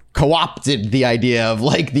like co-opted the idea of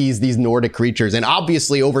like these Nordic creatures. And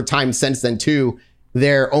obviously over time since then too,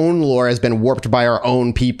 their own lore has been warped by our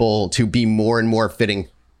own people to be more and more fitting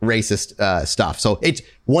racist stuff. So it's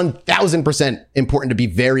 1000% important to be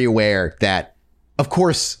very aware that, of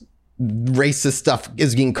course, racist stuff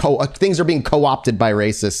is being things are being co-opted by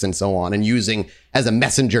racists and so on, and using as a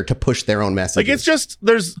messenger to push their own messages. Like, it's just,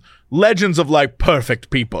 there's legends of like perfect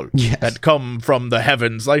people that come from the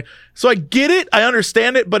heavens. Like, so I get it, I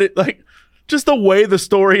understand it, but it like just the way the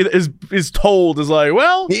story is told is like,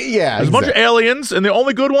 well, there's a bunch of aliens, and the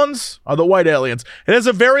only good ones are the white aliens. It has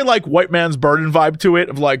a very like white man's burden vibe to it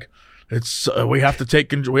of like, it's we have to take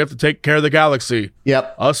care of the galaxy.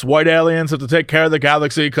 Yep. Us white aliens have to take care of the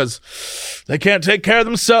galaxy because they can't take care of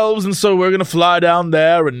themselves, and so we're gonna fly down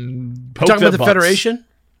there and poke talking their about the butts. Federation.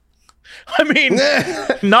 I mean,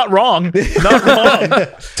 not wrong. Not wrong.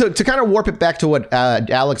 To kind of warp it back to what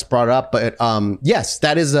Alex brought up, but yes,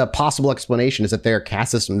 that is a possible explanation, is that they are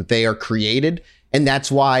caste system, that they are created, and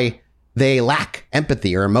that's why they lack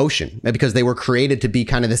empathy or emotion, because they were created to be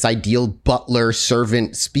kind of this ideal butler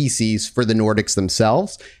servant species for the Nordics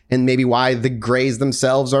themselves, and maybe why the Greys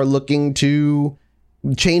themselves are looking to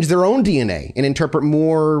change their own DNA and interpret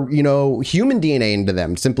more, human DNA into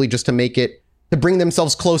them, simply just to make it, to bring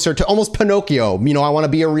themselves closer to almost Pinocchio. I want to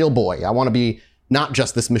be a real boy. I want to be not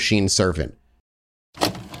just this machine servant.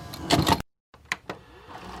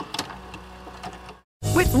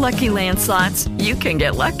 With Lucky Land Slots, you can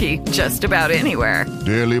get lucky just about anywhere.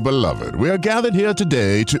 Dearly beloved, we are gathered here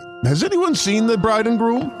today to... Has anyone seen the bride and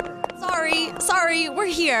groom? Sorry, we're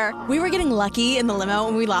here. We were getting lucky in the limo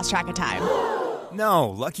and we lost track of time. No,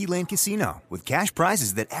 Lucky Land Casino, with cash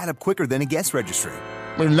prizes that add up quicker than a guest registry.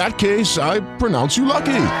 In that case, I pronounce you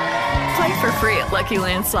lucky. Play for free at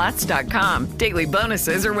LuckyLandSlots.com. Daily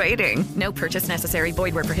bonuses are waiting. No purchase necessary.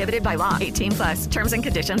 Void where prohibited by law. 18+. Terms and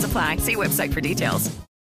conditions apply. See website for details.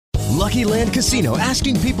 Lucky Land Casino,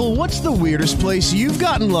 asking people, what's the weirdest place you've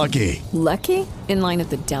gotten lucky? Lucky? In line at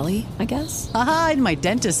the deli, I guess? Aha, in my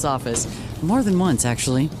dentist's office. More than once,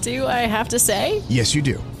 actually. Do I have to say? Yes, you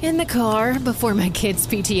do. In the car before my kids'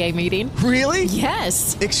 PTA meeting. Really?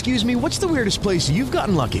 Yes. Excuse me, what's the weirdest place you've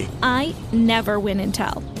gotten lucky? I never win and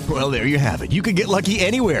tell. Well, there you have it. You can get lucky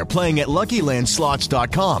anywhere, playing at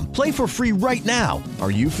LuckyLandSlots.com. Play for free right now. Are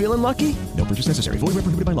you feeling lucky? No purchase necessary. Void where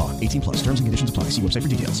prohibited by law. 18+. Terms and conditions apply. See website for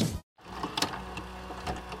details.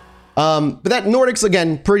 But that Nordics,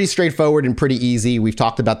 again, pretty straightforward and pretty easy. We've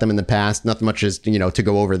talked about them in the past. Nothing much is, to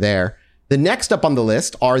go over there. The next up on the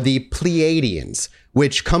list are the Pleiadians,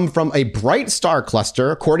 which come from a bright star cluster,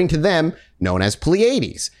 according to them, known as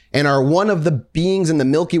Pleiades, and are one of the beings in the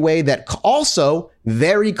Milky Way that also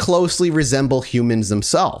very closely resemble humans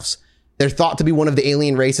themselves. They're thought to be one of the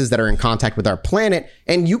alien races that are in contact with our planet,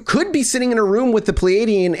 and you could be sitting in a room with the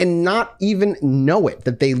Pleiadian and not even know it,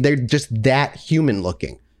 that they're just that human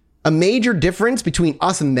looking. A major difference between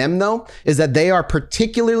us and them, though, is that they are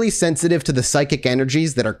particularly sensitive to the psychic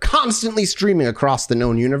energies that are constantly streaming across the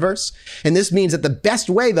known universe. And this means that the best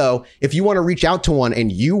way, though, if you want to reach out to one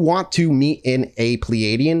and you want to meet in a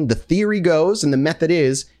Pleiadian, the theory goes, and the method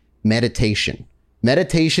is meditation.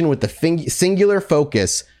 Meditation with the singular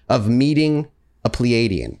focus of meeting a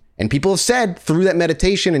Pleiadian. And people have said through that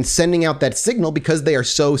meditation and sending out that signal, because they are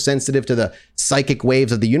so sensitive to the psychic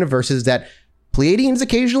waves of the universe, is that Pleiadians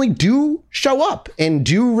occasionally do show up and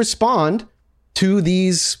do respond to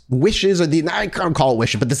these wishes, or I can't call it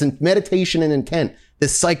wishes, but this meditation and intent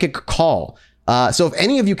this psychic call. So if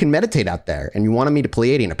any of you can meditate out there and you wanted me to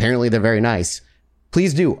Pleiadian, apparently they're very nice.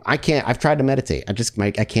 Please do. I can't. I've tried to meditate. I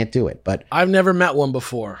can't do it. But I've never met one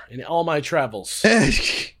before in all my travels.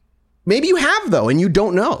 Maybe you have though, and you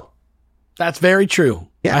don't know. That's very true.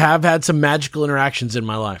 Yeah. I have had some magical interactions in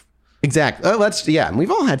my life. Exactly. And we've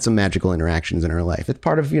all had some magical interactions in our life. It's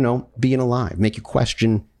part of, being alive. Make you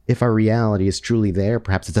question if our reality is truly there.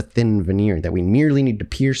 Perhaps it's a thin veneer that we merely need to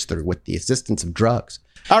pierce through with the assistance of drugs.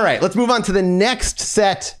 All right, let's move on to the next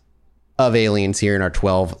set of aliens here in our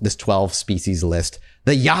 12 species list.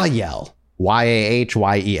 The Yahyel,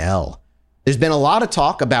 Yahyel. There's been a lot of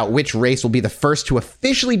talk about which race will be the first to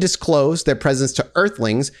officially disclose their presence to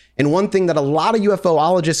Earthlings. And one thing that a lot of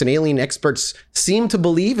UFOologists and alien experts seem to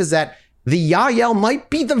believe is that the Yahyel might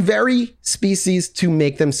be the very species to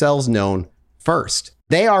make themselves known first.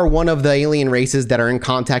 They are one of the alien races that are in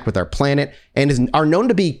contact with our planet and are known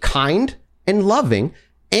to be kind and loving,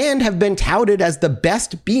 and have been touted as the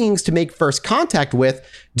best beings to make first contact with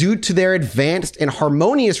due to their advanced and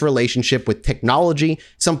harmonious relationship with technology,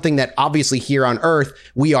 something that obviously here on Earth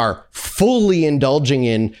we are fully indulging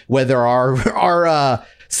in, whether our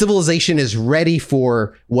civilization is ready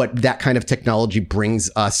for what that kind of technology brings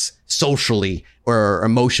us socially or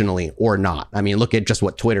emotionally or not. I mean, look at just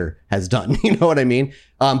what Twitter has done. You know what I mean?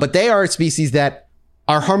 But they are a species that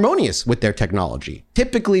are harmonious with their technology.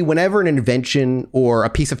 Typically, whenever an invention or a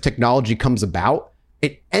piece of technology comes about,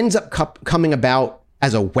 it ends up coming about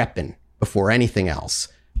as a weapon before anything else,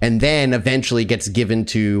 and then eventually gets given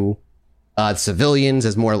to civilians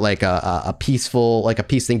as more like a peaceful, like a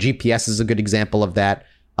peace thing. GPS is a good example of that.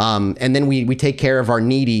 And then we take care of our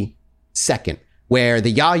needy second, where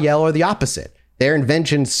the Yahyel are the opposite. Their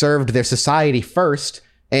inventions served their society first,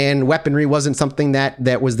 and weaponry wasn't something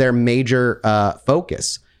that was their major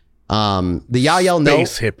focus. The Yahyel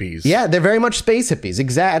space hippies. Yeah, they're very much space hippies.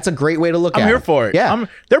 Exactly. That's a great way to look at it. I'm here for it. Yeah.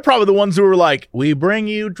 They're probably the ones who were like, we bring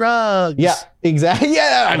you drugs. Yeah, exactly.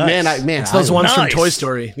 Yeah, nice. man. It's those ones from Toy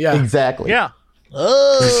Story. Yeah, exactly. Yeah.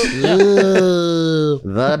 The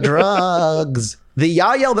drugs. The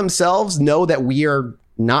Yahyel themselves know that we are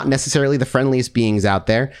not necessarily the friendliest beings out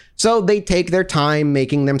there, so they take their time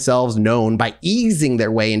making themselves known by easing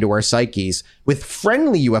their way into our psyches with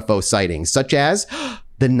friendly UFO sightings, such as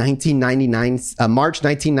the March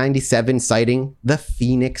 1997 sighting, the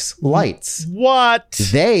Phoenix Lights. What?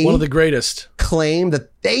 They one of the greatest claim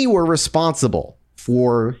that they were responsible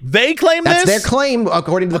for. They claim that's this? their claim,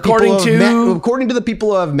 according to the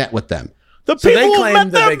people who have met with them. The people they claim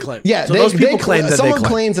met that them? they claim. Yeah, so those people claim that someone they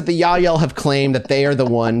claim. claims that the Yahyel have claimed that they are the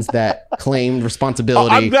ones that claimed responsibility.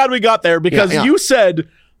 I'm glad we got there because you said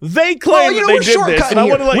they claim that they did this, and I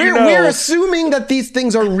want to let you know. We're assuming that these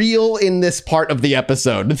things are real in this part of the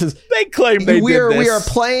episode. They claim they did this. We are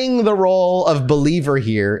playing the role of believer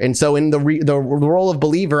here, and so in the role of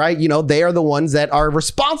believer, they are the ones that are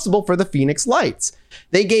responsible for the Phoenix Lights.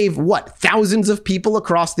 They gave thousands of people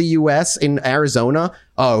across the U.S. in Arizona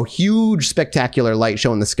a huge spectacular light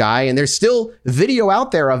show in the sky, and there's still video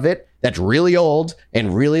out there of it that's really old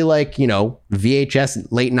and really VHS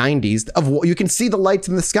late 90s of what you can see the lights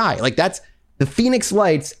in the sky. That's the Phoenix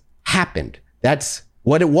Lights happened. That's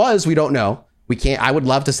what it was. We don't know. We can't. I would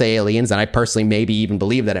love to say aliens, and I personally maybe even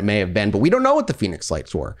believe that it may have been, but we don't know what the Phoenix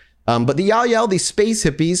Lights were. But the Yahyel, these space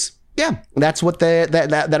hippies, yeah, that's what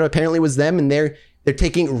that apparently was them, and they're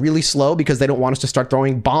taking it really slow because they don't want us to start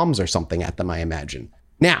throwing bombs or something at them, I imagine.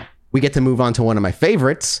 Now, we get to move on to one of my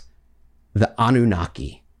favorites, the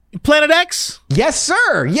Anunnaki. Planet X? Yes,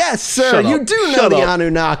 sir. Yes, sir. You do know the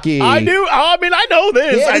Anunnaki. I do. I mean, I know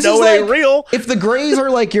this. Yeah, I know they're real. If the Greys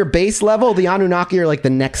are like your base level, the Anunnaki are like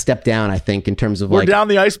the next step down, I think, in terms of we're down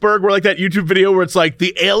the iceberg. We're like that YouTube video where it's like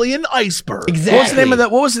the alien iceberg. Exactly.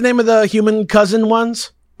 What was the name of the human cousin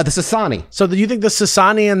ones? The Sasani. So do you think the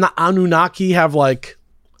Sasani and the Anunnaki have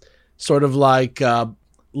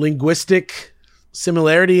linguistic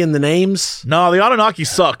similarity in the names? No, the Anunnaki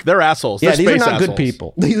suck. They're assholes. They're these are not assholes. good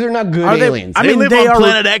people. These are not good aliens. They live on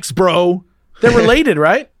Planet X, bro. They're related,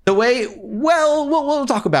 right? We'll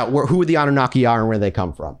talk about who the Anunnaki are and where they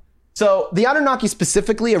come from. So the Anunnaki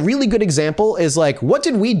specifically, a really good example is what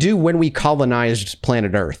did we do when we colonized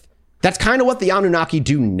planet Earth? That's kind of what the Anunnaki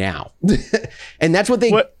do now. And that's what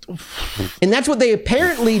they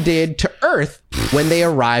apparently did to Earth when they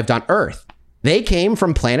arrived on Earth. They came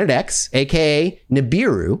from Planet X, aka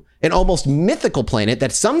Nibiru, an almost mythical planet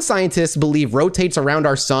that some scientists believe rotates around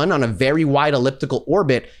our sun on a very wide elliptical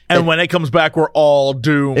orbit. And when it comes back, we're all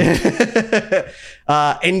doomed. And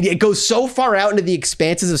it goes so far out into the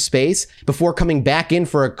expanses of space before coming back in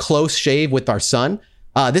for a close shave with our sun.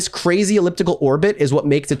 This crazy elliptical orbit is what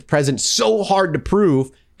makes its presence so hard to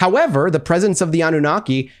prove. However, the presence of the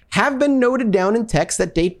Anunnaki have been noted down in texts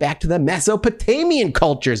that date back to the Mesopotamian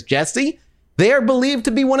cultures, Jesse. They are believed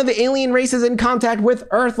to be one of the alien races in contact with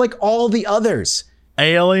Earth like all the others.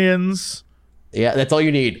 Aliens. Yeah, that's all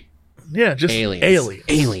you need. Yeah, just aliens.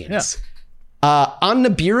 Aliens. Yeah. On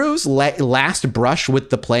Nibiru's last brush with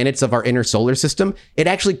the planets of our inner solar system, it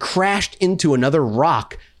actually crashed into another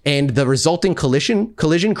rock, and the resulting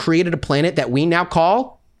collision created a planet that we now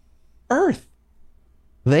call Earth.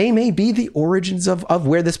 They may be the origins of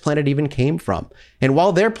where this planet even came from. And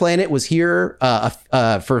while their planet was here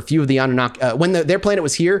for a few of the Anunnaki, when their planet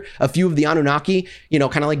was here, a few of the Anunnaki,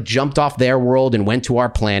 kind of like jumped off their world and went to our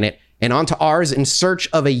planet and onto ours in search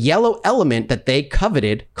of a yellow element that they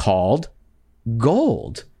coveted called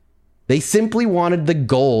gold. They simply wanted the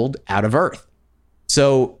gold out of Earth.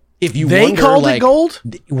 So if you they wonder, called it gold,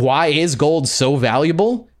 why is gold so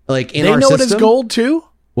valuable? Like in they our know system, it as gold too.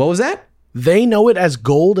 What was that? They know it as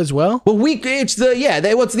gold as well. Well, I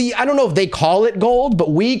don't know if they call it gold,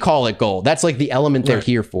 but we call it gold. That's like the element they're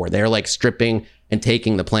here for. They're like stripping and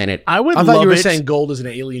taking the planet. I thought you were saying gold is an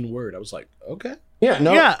alien word. I was like, okay. Yeah,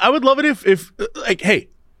 no. Yeah, I would love it if like, hey,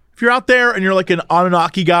 if you're out there and you're like an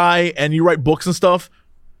Anunnaki guy and you write books and stuff,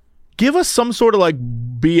 give us some sort of like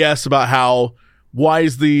BS about why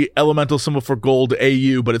is the elemental symbol for gold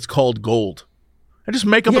AU, but it's called gold. And just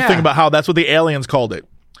make up a thing about how that's what the aliens called it.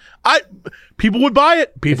 People would buy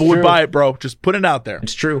it. People would buy it, bro. Just put it out there.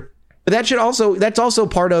 It's true. But that's also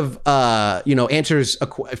part of answers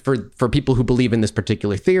for people who believe in this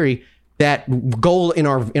particular theory that gold in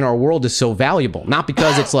our world is so valuable. Not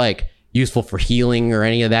because it's like useful for healing or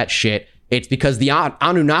any of that shit. It's because the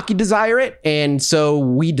Anunnaki desire it, and so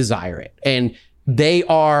we desire it. And they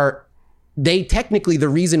technically, the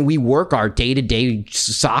reason we work our day-to-day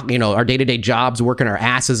jobs, working our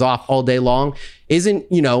asses off all day long, isn't,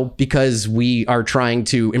 because we are trying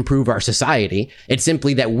to improve our society. It's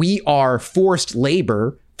simply that we are forced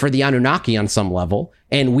labor for the Anunnaki on some level,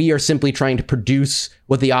 and we are simply trying to produce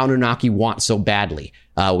what the Anunnaki want so badly,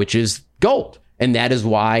 which is gold. And that is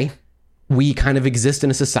why we kind of exist in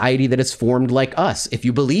a society that is formed like us, if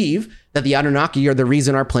you believe that the Anunnaki are the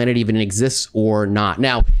reason our planet even exists or not.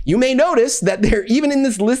 Now, you may notice that there, even in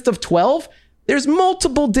this list of 12, there's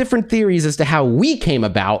multiple different theories as to how we came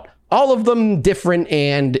about, all of them different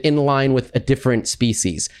and in line with a different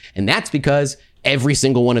species. And that's because every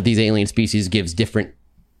single one of these alien species gives different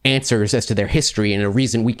answers as to their history and a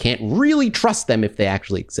reason we can't really trust them if they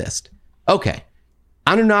actually exist. Okay,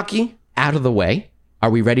 Anunnaki out of the way. Are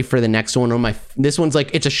we ready for the next one? This one's like,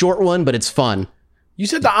 it's a short one, but it's fun. You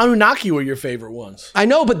said the Anunnaki were your favorite ones. I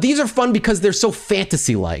know, but these are fun because they're so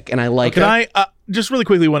fantasy-like, and I like it. Can I just really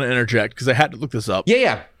quickly want to interject because I had to look this up.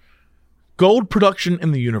 Yeah. Gold production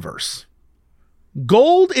in the universe.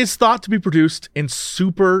 Gold is thought to be produced in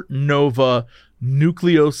supernova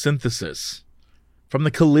nucleosynthesis from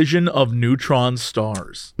the collision of neutron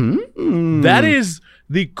stars. That is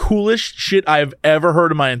the coolest shit I've ever heard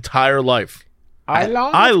in my entire life. I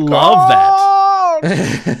love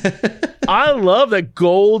that. I love that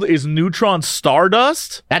gold is neutron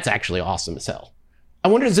stardust. That's actually awesome as hell. I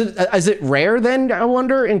wonder, is it rare then? I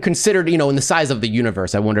wonder, and considered, in the size of the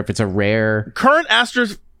universe, I wonder if it's a rare. Current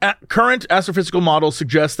astrophysical models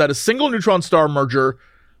suggest that a single neutron star merger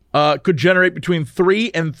could generate between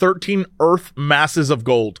 3 and 13 Earth masses of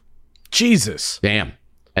gold. Jesus, damn,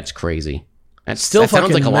 that's crazy. That's still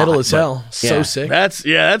fucking like metal as hell. So yeah. sick. That's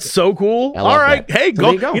so cool. All right, that. Hey,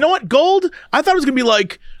 gold. You know what? Gold. I thought it was gonna be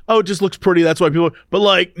like, oh, it just looks pretty. That's why people. But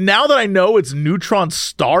like now that I know it's neutron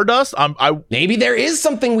stardust, maybe there is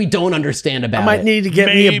something we don't understand about. I might need to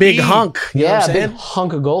get me a big hunk. Yeah, a big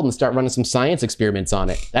hunk of gold and start running some science experiments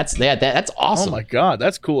on it. That's awesome. Oh my god,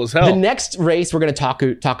 that's cool as hell. The next race we're gonna talk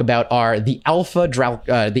about are the Alpha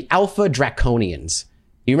Draconians.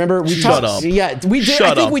 You remember we Shut up. Yeah, we did.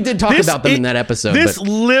 I think we did talk about them in that episode. This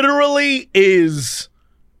literally is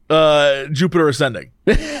Jupiter Ascending.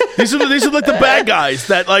 These are like the bad guys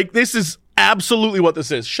that like. This is absolutely what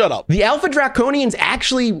this is. Shut up. The Alpha Draconians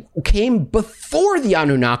actually came before the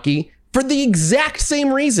Anunnaki for the exact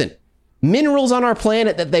same reason. Minerals on our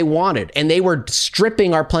planet that they wanted, and they were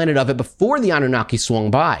stripping our planet of it before the Anunnaki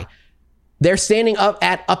swung by. They're standing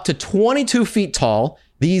up to 22 feet tall.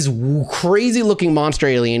 These crazy looking monster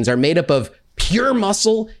aliens are made up of pure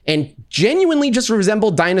muscle and genuinely just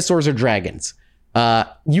resemble dinosaurs or dragons.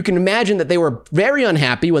 You can imagine that they were very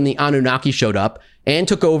unhappy when the Anunnaki showed up and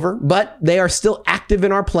took over, but they are still active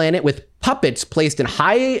in our planet with puppets placed in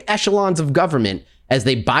high echelons of government as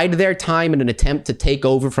they bide their time in an attempt to take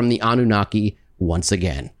over from the Anunnaki once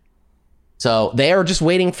again. So they are just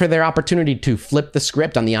waiting for their opportunity to flip the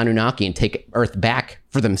script on the Anunnaki and take Earth back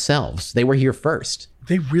for themselves. They were here first.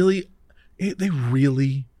 They really,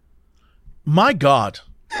 my God,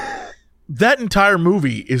 that entire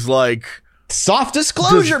movie is like soft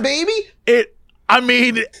disclosure, baby.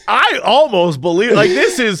 I almost believe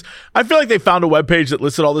I feel like they found a webpage that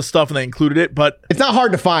listed all this stuff and they included it, but it's not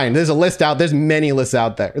hard to find. There's a list out. There's many lists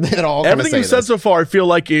out there that all everything you said so far, I feel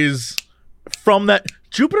like is from that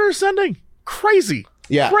Jupiter Ascending. Crazy.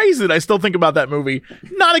 Yeah. Crazy that I still think about that movie.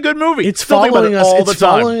 Not a good movie. It's still following us all the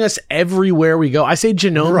time. Following us everywhere we go. I say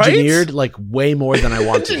genome engineered like way more than I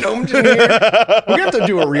want to. Genome engineered. We're gonna have to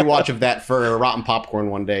do a rewatch of that for Rotten Popcorn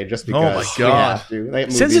one day, just because. Oh my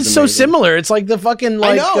God. Since it's so similar, it's like the fucking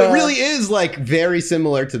like. I know it really is like very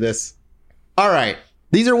similar to this. All right,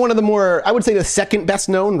 these are one of the more, I would say, the second best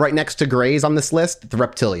known, right next to Greys on this list, the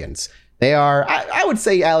reptilians. They are, I would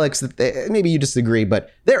say, Alex, that maybe you disagree,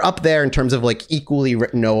 but they're up there in terms of like equally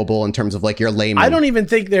knowable in terms of like your layman. I don't even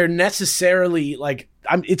think they're necessarily like,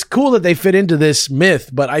 it's cool that they fit into this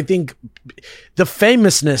myth, but I think the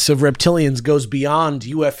famousness of reptilians goes beyond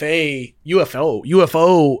UFO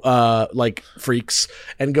like freaks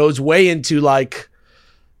and goes way into like,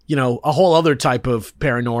 you know, a whole other type of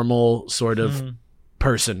paranormal sort of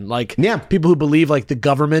person. Like people who believe like the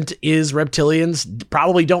government is reptilians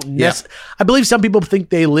probably don't I believe some people think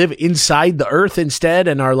they live inside the earth instead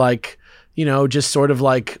and are like, you know, just sort of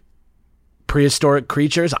like prehistoric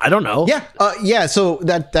creatures. I don't know. So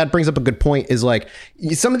that brings up a good point, is like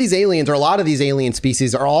some of these aliens, or a lot of these alien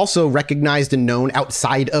species, are also recognized and known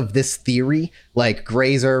outside of this theory. Like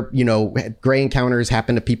Greys are, you know, Grey encounters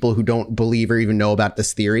happen to people who don't believe or even know about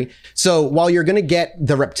this theory. So while you're going to get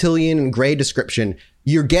the reptilian and Grey description,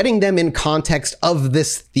 you're getting them in context of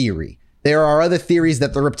this theory. There are other theories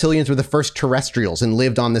that the reptilians were the first terrestrials and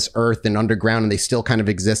lived on this earth and underground, and they still kind of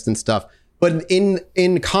exist and stuff. But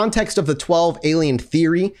in context of the 12 alien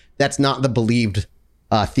theory, that's not the believed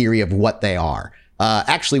theory of what they are.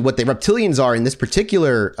 Actually, what the reptilians are in this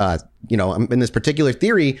particular,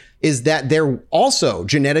 theory is that they're also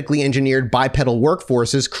genetically engineered bipedal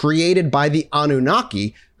workforces created by the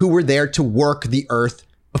Anunnaki, who were there to work the earth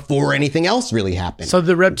before anything else really happened. So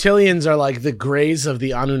the reptilians are like the Greys of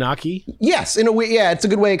the Anunnaki? Yes, in a way, yeah, it's a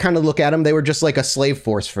good way to kind of look at them. They were just like a slave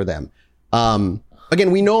force for them. Again,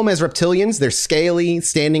 we know them as reptilians. They're scaly,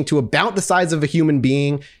 standing to about the size of a human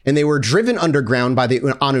being, and they were driven underground by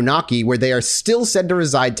the Anunnaki, where they are still said to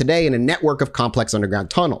reside today in a network of complex underground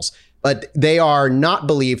tunnels. But they are not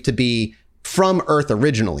believed to be from Earth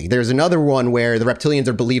originally. There's another one where the reptilians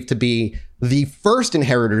are believed to be the first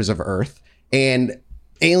inheritors of Earth, and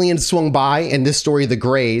aliens swung by, and this story, the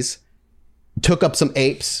Greys, took up some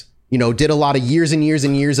apes, you know, did a lot of years and years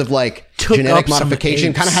and years of like genetic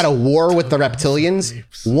modification, kind of had a war with the reptilians,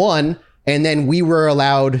 won, and then we were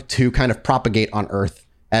allowed to kind of propagate on Earth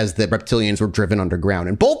as the reptilians were driven underground.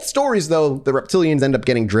 In both stories, though, the reptilians end up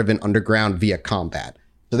getting driven underground via combat.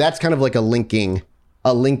 So that's kind of like a linking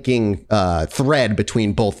thread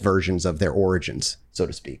between both versions of their origins, so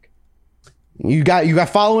to speak. You got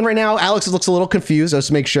following right now. Alex looks a little confused. Just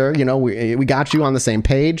to make sure, you know, we got you on the same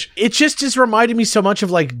page. It just reminded me so much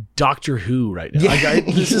of like Doctor Who right now. Yeah.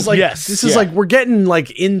 This is like like we're getting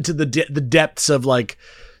like into the depths of like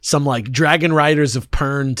some like Dragon Riders of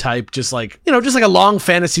Pern type, just like, you know, just like a long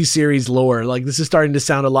fantasy series lore. Like this is starting to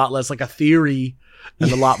sound a lot less like a theory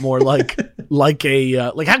and a lot more like a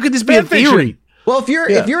how could this be a theory? Well, if you're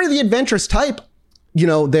the adventurous type, you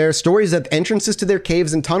know, there are stories that entrances to their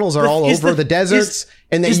caves and tunnels are all over the deserts.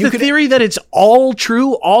 And that you could theory that it's all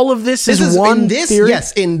true. All of this is one theory.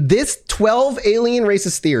 Yes, in this 12 alien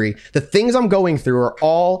races theory, the things I'm going through are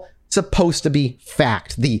all supposed to be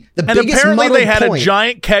fact. The and biggest apparently they had point, a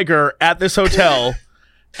giant kegger at this hotel,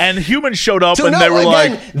 and humans showed up and they were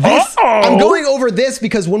I'm going over this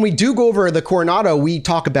because when we do go over the Coronado, we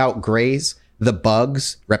talk about Greys, the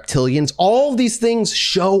bugs, reptilians. All of these things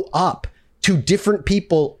show up to different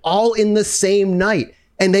people all in the same night,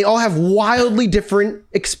 and they all have wildly different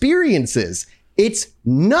experiences. It's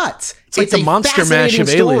nuts. It's like the monster mash of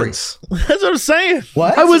aliens. That's what I'm saying.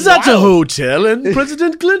 What? I was at a hotel and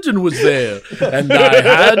President Clinton was there, and I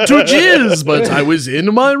had to jizz, but I was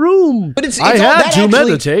in my room. But I had to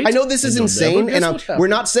meditate. I know this is insane, and we're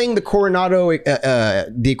not saying the Coronado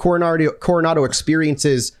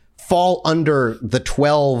experiences fall under the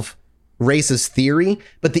 12 races theory,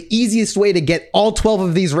 but the easiest way to get all 12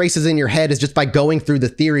 of these races in your head is just by going through the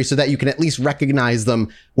theory so that you can at least recognize them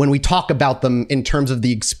when we talk about them in terms of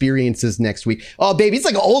the experiences next week. Oh, baby, it's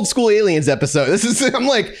like an old school aliens episode.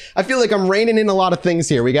 I feel like I'm reining in a lot of things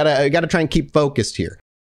here. We gotta try and keep focused here.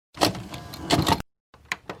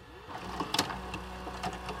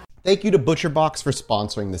 Thank you to ButcherBox for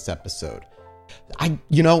sponsoring this episode.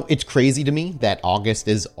 It's crazy to me that August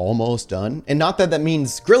is almost done. And not that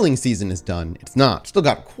means grilling season is done. It's not. Still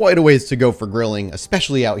got quite a ways to go for grilling,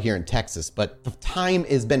 especially out here in Texas. But the time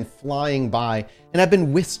has been flying by, and I've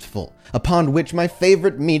been wistful upon which my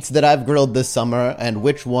favorite meats that I've grilled this summer and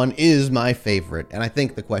which one is my favorite. And I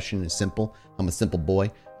think the question is simple. I'm a simple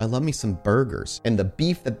boy. I love me some burgers, and the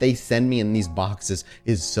beef that they send me in these boxes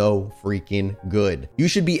is so freaking good. You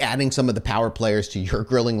should be adding some of the power players to your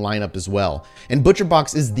grilling lineup as well. And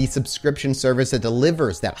ButcherBox is the subscription service that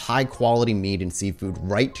delivers that high quality meat and seafood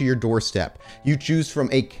right to your doorstep. You choose from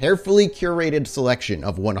a carefully curated selection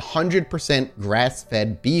of 100%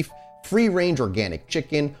 grass-fed beef, free-range organic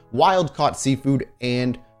chicken, wild-caught seafood,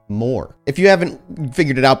 and more. If you haven't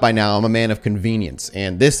figured it out by now, I'm a man of convenience,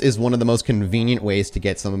 and this is one of the most convenient ways to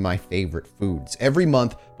get some of my favorite foods. Every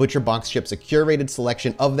month, ButcherBox ships a curated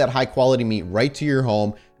selection of that high quality meat right to your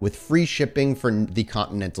home with free shipping for the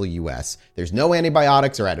continental US. There's no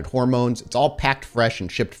antibiotics or added hormones. It's all packed fresh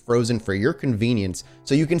and shipped frozen for your convenience,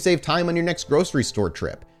 so you can save time on your next grocery store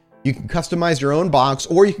trip. You can customize your own box,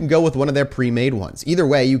 or you can go with one of their pre-made ones. Either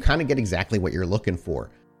way, you kind of get exactly what you're looking for.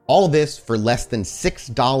 All this for less than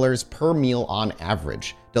 $6 per meal on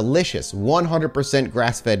average. Delicious 100%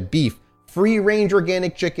 grass-fed beef, free-range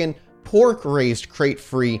organic chicken, pork-raised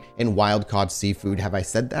crate-free, and wild-caught seafood. Have I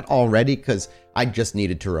said that already? Because I just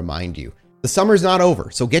needed to remind you. The summer's not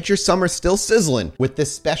over, so get your summer still sizzling with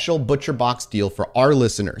this special ButcherBox deal for our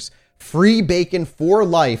listeners. Free bacon for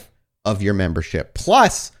life of your membership,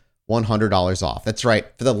 plus $100 off. That's right.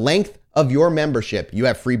 For the length of your membership, you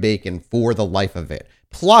have free bacon for the life of it,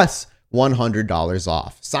 plus $100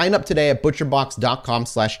 off. Sign up today at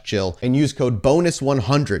butcherbox.com/chill and use code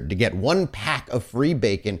BONUS100 to get 1 pack of free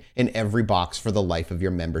bacon in every box for the life of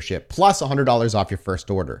your membership, plus $100 off your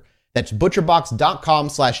first order. That's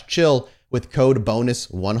butcherbox.com/chill with code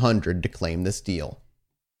BONUS100 to claim this deal.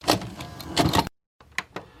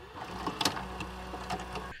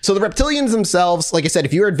 So the reptilians themselves, like I said,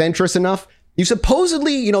 if you're adventurous enough, you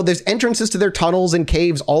supposedly, there's entrances to their tunnels and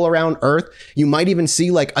caves all around Earth. You might even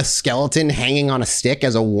see like a skeleton hanging on a stick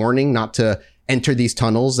as a warning not to enter these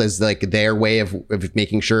tunnels, as like their way of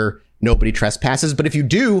making sure nobody trespasses. But if you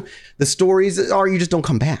do, the stories are you just don't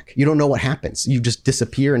come back. You don't know what happens. You just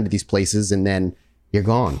disappear into these places and then you're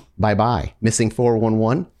gone. Bye-bye. Missing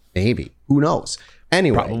 411? Maybe. Who knows?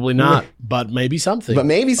 Anyway. Probably not, but maybe something.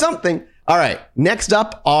 All right. Next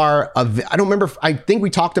up are, I don't remember. I think we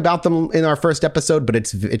talked about them in our first episode, but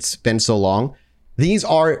it's been so long. These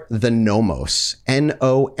are the Nomos.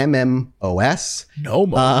 Nommos.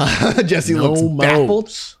 Nomos. Jesse looks baffled.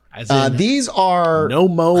 These are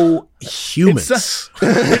Nomo humans.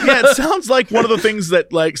 It sounds like one of the things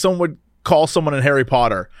that like someone would call someone in Harry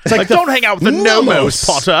Potter. It's like don't hang out with the Nomos,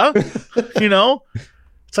 Potter.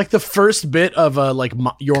 It's like the first bit of a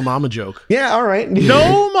your mama joke. Yeah, all right.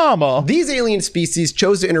 No mama. These alien species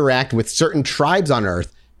chose to interact with certain tribes on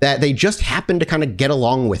Earth that they just happened to kind of get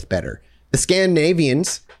along with better. The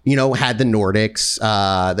Scandinavians, had the Nordics.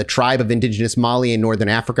 The tribe of indigenous Mali in northern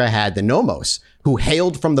Africa had the Nomos, who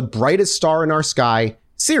hailed from the brightest star in our sky,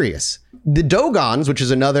 Sirius. The Dogons, which is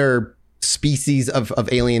another species of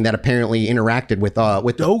alien that apparently interacted with the Earth,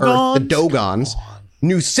 the Dogons,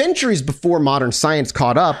 knew centuries before modern science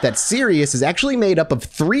caught up that Sirius is actually made up of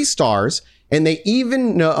 3 stars, and they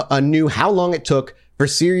even knew how long it took for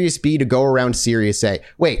Sirius B to go around Sirius A.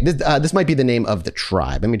 Wait, this might be the name of the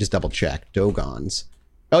tribe. Let me just double check. Dogons.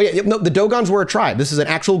 Oh yeah, no, the Dogons were a tribe. This is an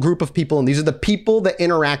actual group of people, and these are the people that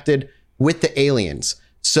interacted with the aliens.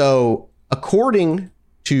 So according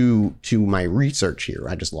to my research here,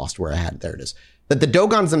 I just lost where I had it. There it is. That the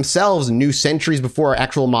Dogons themselves knew centuries before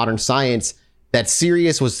actual modern science that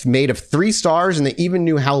Sirius was made of 3 stars, and they even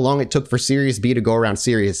knew how long it took for Sirius B to go around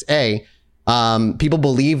Sirius A. People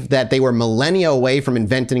believe that they were millennia away from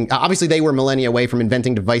inventing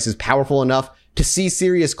devices powerful enough to see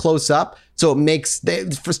Sirius close up. So it makes,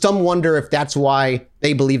 for some wonder if that's why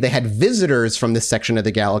they believe they had visitors from this section of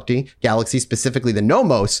the galaxy, specifically the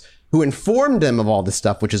Nomos, who informed them of all this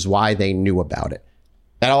stuff, which is why they knew about it.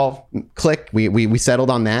 That all clicked. We settled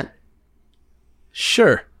on that.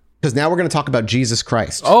 Sure. Because now we're going to talk about Jesus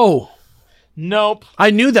Christ. Oh. Nope.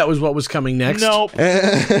 I knew that was what was coming next. Nope.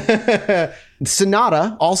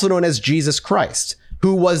 Sonata, also known as Jesus Christ,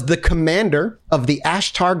 who was the commander of the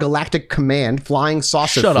Ashtar Galactic Command Flying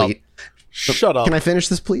Saucer Fleet. Shut up. Can I finish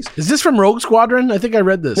this, please? Is this from Rogue Squadron? I think I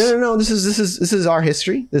read this. No. This is our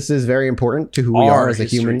history. This is very important to who we are as a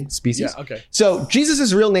human species. Yeah, okay. So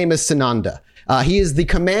Jesus' real name is Sananda. He is the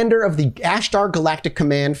commander of the Ashtar Galactic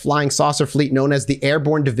Command Flying Saucer Fleet, known as the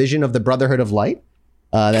Airborne Division of the Brotherhood of Light.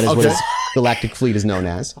 That is what his galactic fleet is known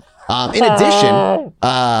as. In addition,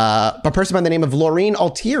 a person by the name of Laureen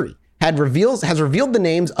Altieri has revealed the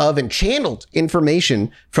names of and channeled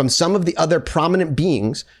information from some of the other prominent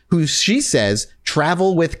beings who she says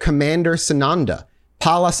travel with Commander Sananda,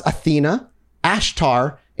 Pallas Athena,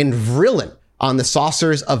 Ashtar, and Vrillin on the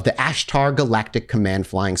saucers of the Ashtar Galactic Command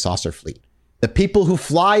Flying Saucer Fleet. The people who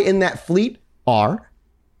fly in that fleet are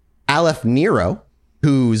Aleph Nero,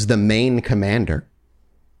 who's the main commander,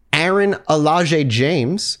 Aaron Elijah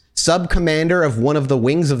James, sub-commander of one of the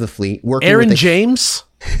wings of the fleet, working Aaron with James?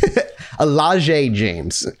 Elijah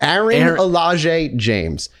James. Aaron Elijah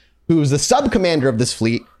James, who's the sub-commander of this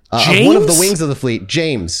fleet, of one of the wings of the fleet.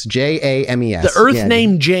 James, James. The Earth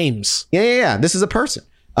name James. Yeah. This is a person.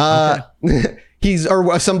 He's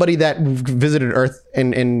somebody that visited Earth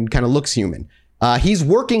and kind of looks human. He's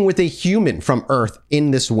working with a human from Earth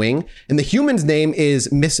in this wing, and the human's name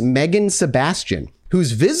is Miss Megan Sebastian,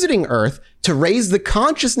 who's visiting Earth to raise the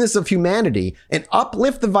consciousness of humanity and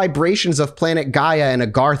uplift the vibrations of planet Gaia and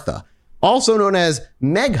Agartha, also known as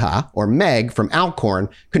Megha, or Meg from Alcorn,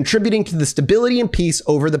 contributing to the stability and peace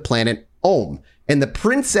over the planet Om, and the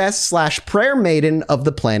princess/prayer maiden of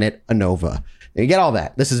the planet Anova. You get all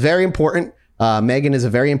that. This is very important. Megan is a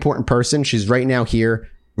very important person. She's right now here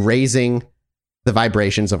raising the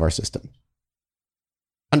vibrations of our system.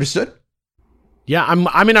 Understood? Yeah,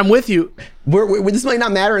 I'm with you. This might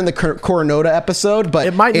not matter in the Coronado episode, but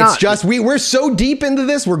it might not. It's just we're so deep into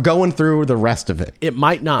this, we're going through the rest of it. It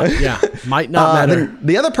might not. Yeah, might not matter.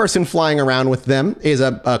 The other person flying around with them is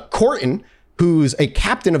a Corton, who's a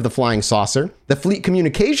captain of the Flying Saucer, the fleet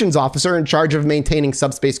communications officer in charge of maintaining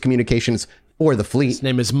subspace communications for the fleet. His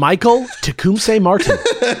name is Michael Tecumseh Martin.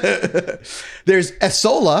 There's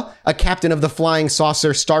Esola, a captain of the Flying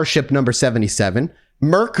Saucer Starship number 77.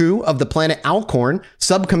 Merku of the planet Alcorn,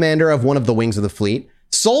 sub-commander of one of the wings of the fleet.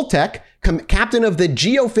 Soltec, captain of the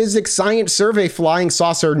Geophysics Science Survey Flying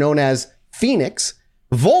Saucer known as Phoenix.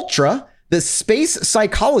 Voltra, the space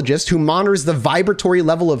psychologist who monitors the vibratory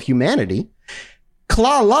level of humanity.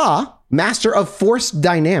 Klala, master of force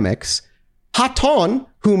dynamics. Haton,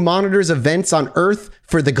 who monitors events on Earth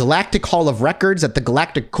for the Galactic Hall of Records at the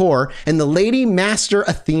Galactic Core, and the Lady Master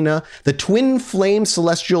Athena, the twin flame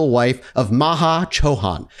celestial wife of Maha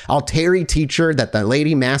Chohan, Alteri teacher that the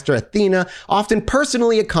Lady Master Athena often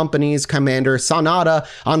personally accompanies Commander Sanada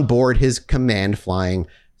on board his command flying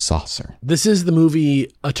saucer. This is the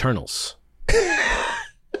movie Eternals.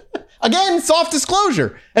 Again, soft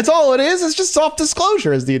disclosure. That's all it is. It's just soft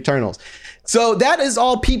disclosure as the Eternals. So that is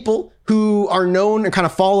all people who are known and kind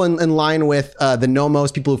of fall in line with the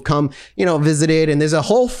Nomos, people who've come, visited. And there's a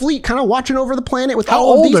whole fleet kind of watching over the planet with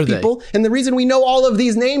all of these people. And the reason we know all of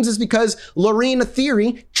these names is because Lorena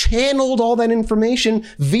Theory channeled all that information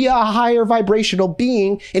via a higher vibrational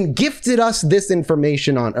being and gifted us this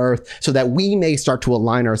information on Earth so that we may start to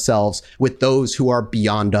align ourselves with those who are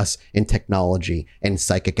beyond us in technology and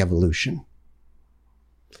psychic evolution.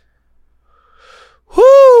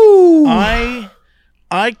 Whoo!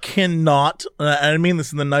 I cannot, and I mean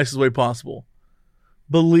this in the nicest way possible,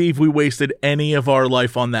 believe we wasted any of our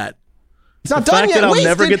life on that. It's not done yet. That I'll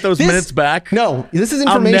never get those minutes back. No, this is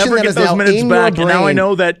information I'll never that get is those now minutes in back. your And now I brain.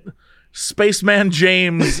 know that Spaceman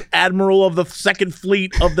James, Admiral of the Second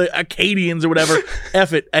Fleet of the Acadians or whatever.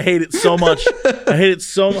 F it. I hate it so much.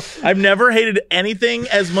 I've never hated anything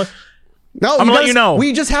as much. No, I'm gonna let you know.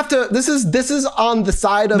 We just have to. This is on the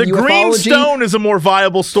side of the ufology. Green Stone is a more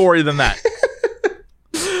viable story than that.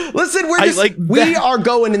 Listen, we are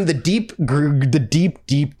going in the deep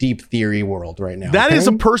theory world right now. That is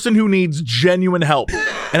a person who needs genuine help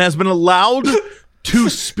and has been allowed to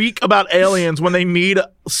speak about aliens when they need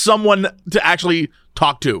someone to actually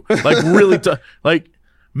talk to, like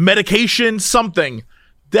medication, something.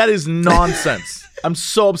 That is nonsense. I'm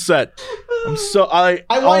so upset. I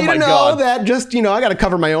want you to know that just, I got to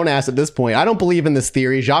cover my own ass at this point. I don't believe in this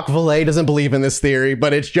theory. Jacques Vallée doesn't believe in this theory,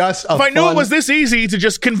 but it's just if I knew it was this easy to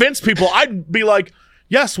just convince people, I'd be like,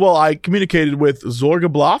 yes, well, I communicated with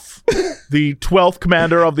Zorgabloff, the 12th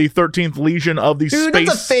commander of the 13th Legion of the Space.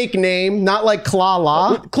 That's a fake name, not like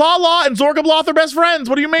Claw-Law. Claw-Law and Zorgabloff are best friends.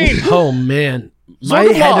 What do you mean? Oh, man. My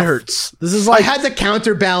head hurts. This is like I had to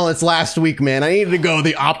counterbalance last week, man. I needed to go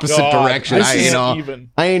the opposite direction.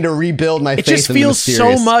 I need to rebuild my faith in the mysterious. It just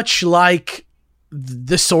feels so much like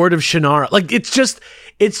the Sword of Shannara. Like it's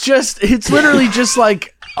literally just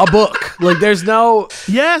like a book. Like there's no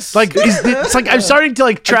Like it's like I'm starting to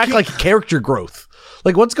like track like character growth.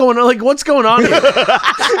 Like what's going on? Like what's going on here?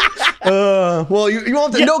 Well, you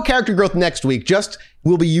won't have no character growth next week. Just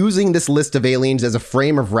we'll be using this list of aliens as a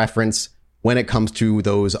frame of reference when it comes to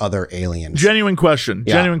those other aliens. Genuine question.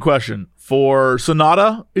 Yeah. Genuine question. For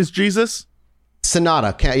Sonata, is Jesus?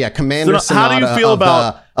 Sonata, Commander Sonata. How do you feel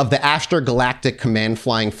of the Astra Galactic Command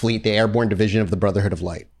Flying Fleet, the Airborne Division of the Brotherhood of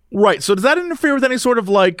Light? Right. So does that interfere with any sort of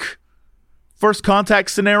like first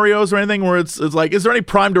contact scenarios or anything where it's like, is there any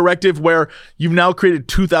prime directive where you've now created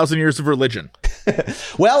 2,000 years of religion?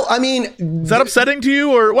 Well, I mean, is that upsetting to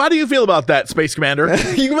you, or how do you feel about that, Space Commander?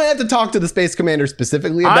 You might have to talk to the Space Commander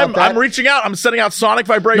specifically about that. I'm reaching out. I'm sending out sonic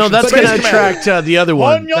vibrations. No, that's going to attract the other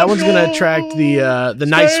one. That one's going to attract the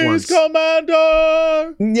nice ones. Space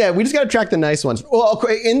Commander. Yeah, we just got to attract the nice ones. Well,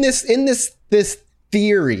 in this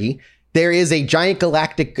theory, there is a giant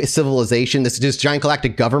galactic civilization, this giant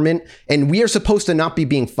galactic government, and we are supposed to not be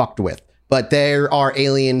being fucked with. But there are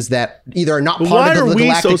aliens that either are not part of the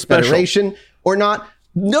Galactic Federation or not.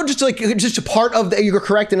 No, just a part of you're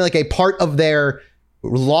correct. And like a part of their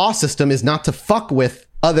law system is not to fuck with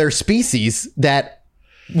other species that,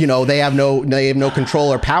 they have no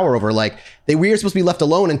control or power over. Like we are supposed to be left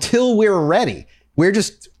alone until we're ready.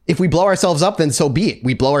 If we blow ourselves up, then so be it.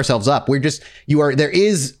 We blow ourselves up. There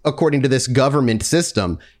is, according to this government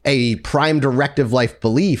system, a prime directive life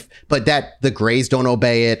belief, but that the Greys don't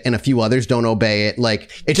obey it and a few others don't obey it.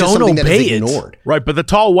 Like it's just something that is ignored. Right, but the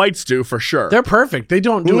tall whites do for sure. They're perfect. They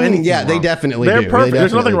don't do anything wrong. They definitely do. They're perfect.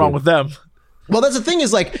 There's nothing wrong with them. Well, that's the thing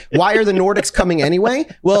is like, why are the Nordics coming anyway?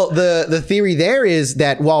 Well, the theory there is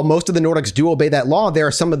that while most of the Nordics do obey that law, there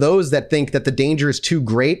are some of those that think that the danger is too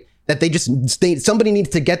great, that somebody needs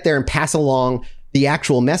to get there and pass along the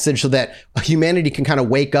actual message so that humanity can kind of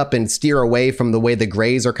wake up and steer away from the way the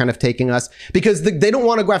Greys are kind of taking us, because they don't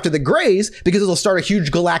want to go after the Greys because it'll start a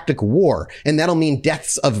huge galactic war and that'll mean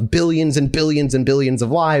deaths of billions and billions and billions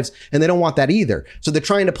of lives. And they don't want that either. So they're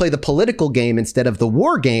trying to play the political game instead of the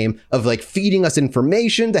war game of like feeding us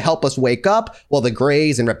information to help us wake up while the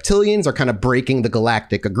Greys and reptilians are kind of breaking the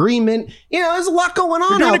galactic agreement. There's a lot going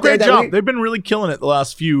on. They're doing out a great there job. They've been really killing it the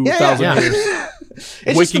last few thousand years.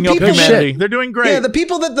 Waking up humanity. They're doing great. Yeah, the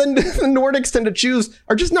people that the Nordics tend to choose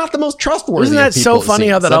are just not the most trustworthy. Isn't that so funny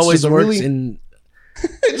how that always works in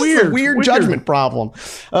it's a weird judgment problem.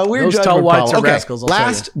 Those tall whites are rascals.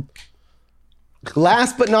 Last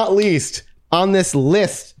but not least, on this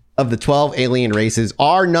list of the 12 alien races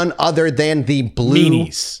are none other than the blue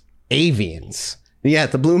avians. Yeah,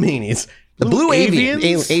 the blue meanies. The blue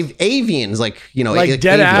avians, like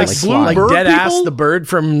dead ass, like dead ass, the bird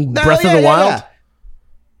from Breath of the Wild.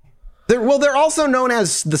 They're also known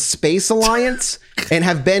as the Space Alliance and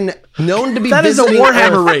have been known to be that is a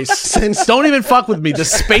Warhammer Earth race. Since don't even fuck with me. The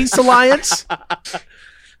Space Alliance.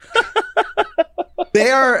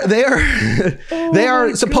 They are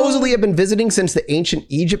supposedly have been visiting since the ancient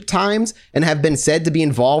Egypt times and have been said to be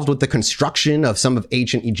involved with the construction of some of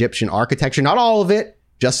ancient Egyptian architecture. Not all of it,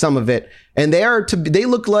 just some of it. And they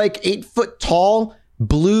look like 8 foot tall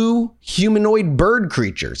blue humanoid bird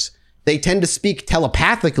creatures. They tend to speak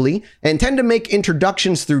telepathically and tend to make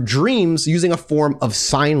introductions through dreams using a form of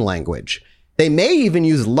sign language. They may even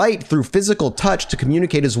use light through physical touch to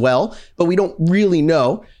communicate as well, but we don't really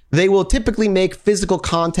know. They will typically make physical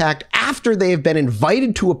contact after they have been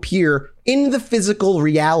invited to appear in the physical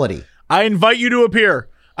reality. I invite you to appear.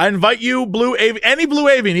 I invite you, any blue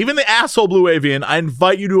avian, even the asshole blue avian, I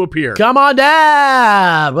invite you to appear. Come on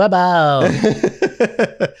down.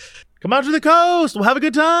 Bye-bye. Come out to the coast. We'll have a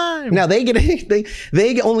good time. Now they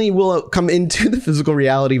only will come into the physical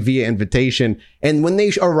reality via invitation. And when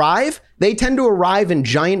they arrive, they tend to arrive in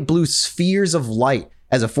giant blue spheres of light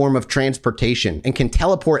as a form of transportation and can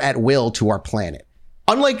teleport at will to our planet.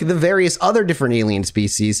 Unlike the various other different alien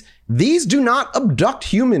species, these do not abduct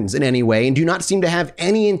humans in any way and do not seem to have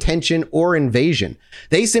any intention or invasion.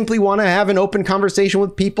 They simply want to have an open conversation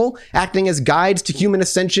with people, acting as guides to human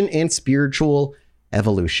ascension and spiritual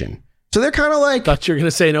evolution. So they're kind of like... Thought you were going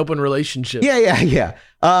to say an open relationship. Yeah.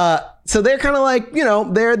 So they're kind of like,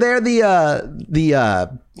 they're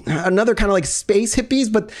the another kind of like space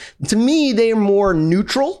hippies, but to me, they're more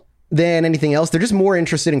neutral than anything else. They're just more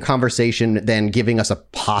interested in conversation than giving us a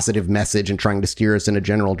positive message and trying to steer us in a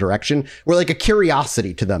general direction. We're like a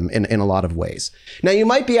curiosity to them in a lot of ways. Now, you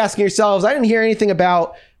might be asking yourselves, I didn't hear anything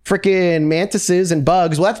about freaking mantises and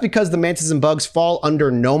bugs. Well, that's because the mantises and bugs fall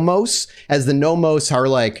under nomos, as the nomos are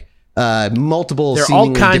like multiple they're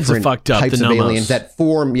all kinds of fucked up types of aliens that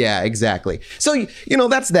form. Yeah, exactly. So,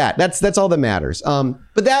 that's all that matters.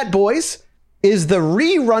 But that, boys, is the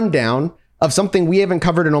rundown of something we haven't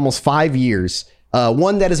covered in almost 5 years.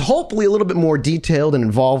 One that is hopefully a little bit more detailed and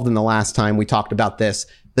involved than the last time we talked about this.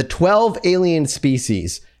 The 12 alien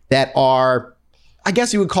species that are, I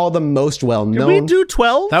guess you would call them most well known. Did we do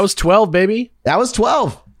 12? That was 12, baby. That was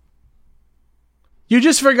 12. You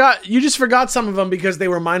just forgot some of them because they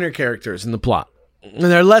were minor characters in the plot. And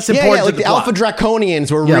they're less important like to the the plot. Alpha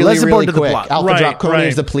Draconians were really, less really important to the quick. plot. Alpha Right, Draconians,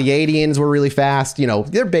 right. the Pleiadians were really fast.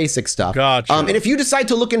 They're basic stuff. Gotcha. And if you decide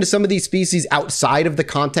to look into some of these species outside of the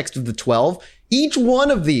context of the 12, each one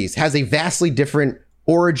of these has a vastly different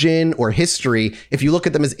origin or history if you look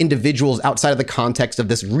at them as individuals outside of the context of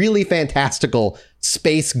this really fantastical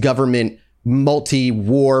space government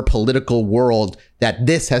multi-war political world that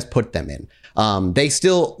this has put them in. A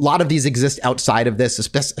lot of these exist outside of this,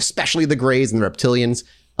 especially the Greys and the Reptilians.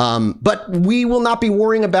 But we will not be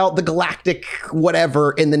worrying about the galactic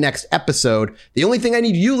whatever in the next episode. The only thing I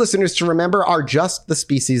need you listeners to remember are just the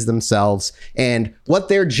species themselves and what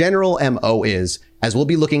their general MO is, as we'll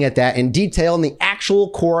be looking at that in detail in the actual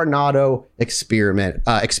Coronado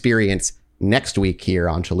experience next week here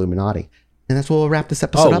on Chilluminati. And that's where we'll wrap this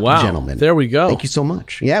episode up, gentlemen. There we go. Thank you so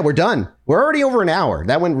much. Yeah, we're done. We're already over an hour.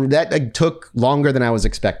 That took longer than I was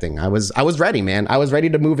expecting. I was ready, man. I was ready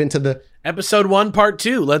to move into the Episode 1, Part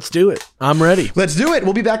 2. Let's do it. I'm ready. Let's do it.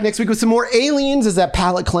 We'll be back next week with some more aliens as that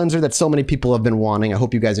palate cleanser that so many people have been wanting. I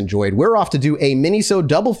hope you guys enjoyed. We're off to do a mini-so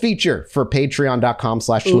double feature for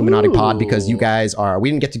patreon.com/ChilluminatiPod because you guys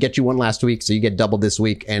we didn't get you one last week, so you get double this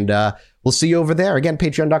week. And we'll see you over there. Again,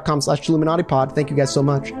 patreon.com/ChilluminatiPod. Thank you guys so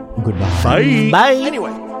much. Goodbye. Bye.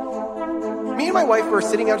 Anyway, me and my wife were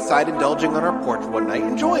sitting outside indulging on our porch one night,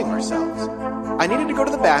 enjoying ourselves. I needed to go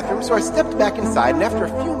to the bathroom, so I stepped back inside, and after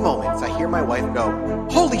a few moments, I hear my wife go,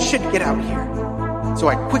 "Holy shit, get out here." So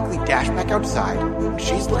I quickly dash back outside, and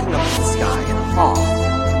she's looking up at the sky in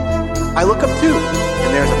awe. I look up too,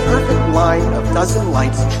 and there's a perfect line of dozen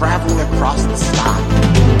lights traveling across the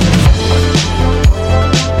sky.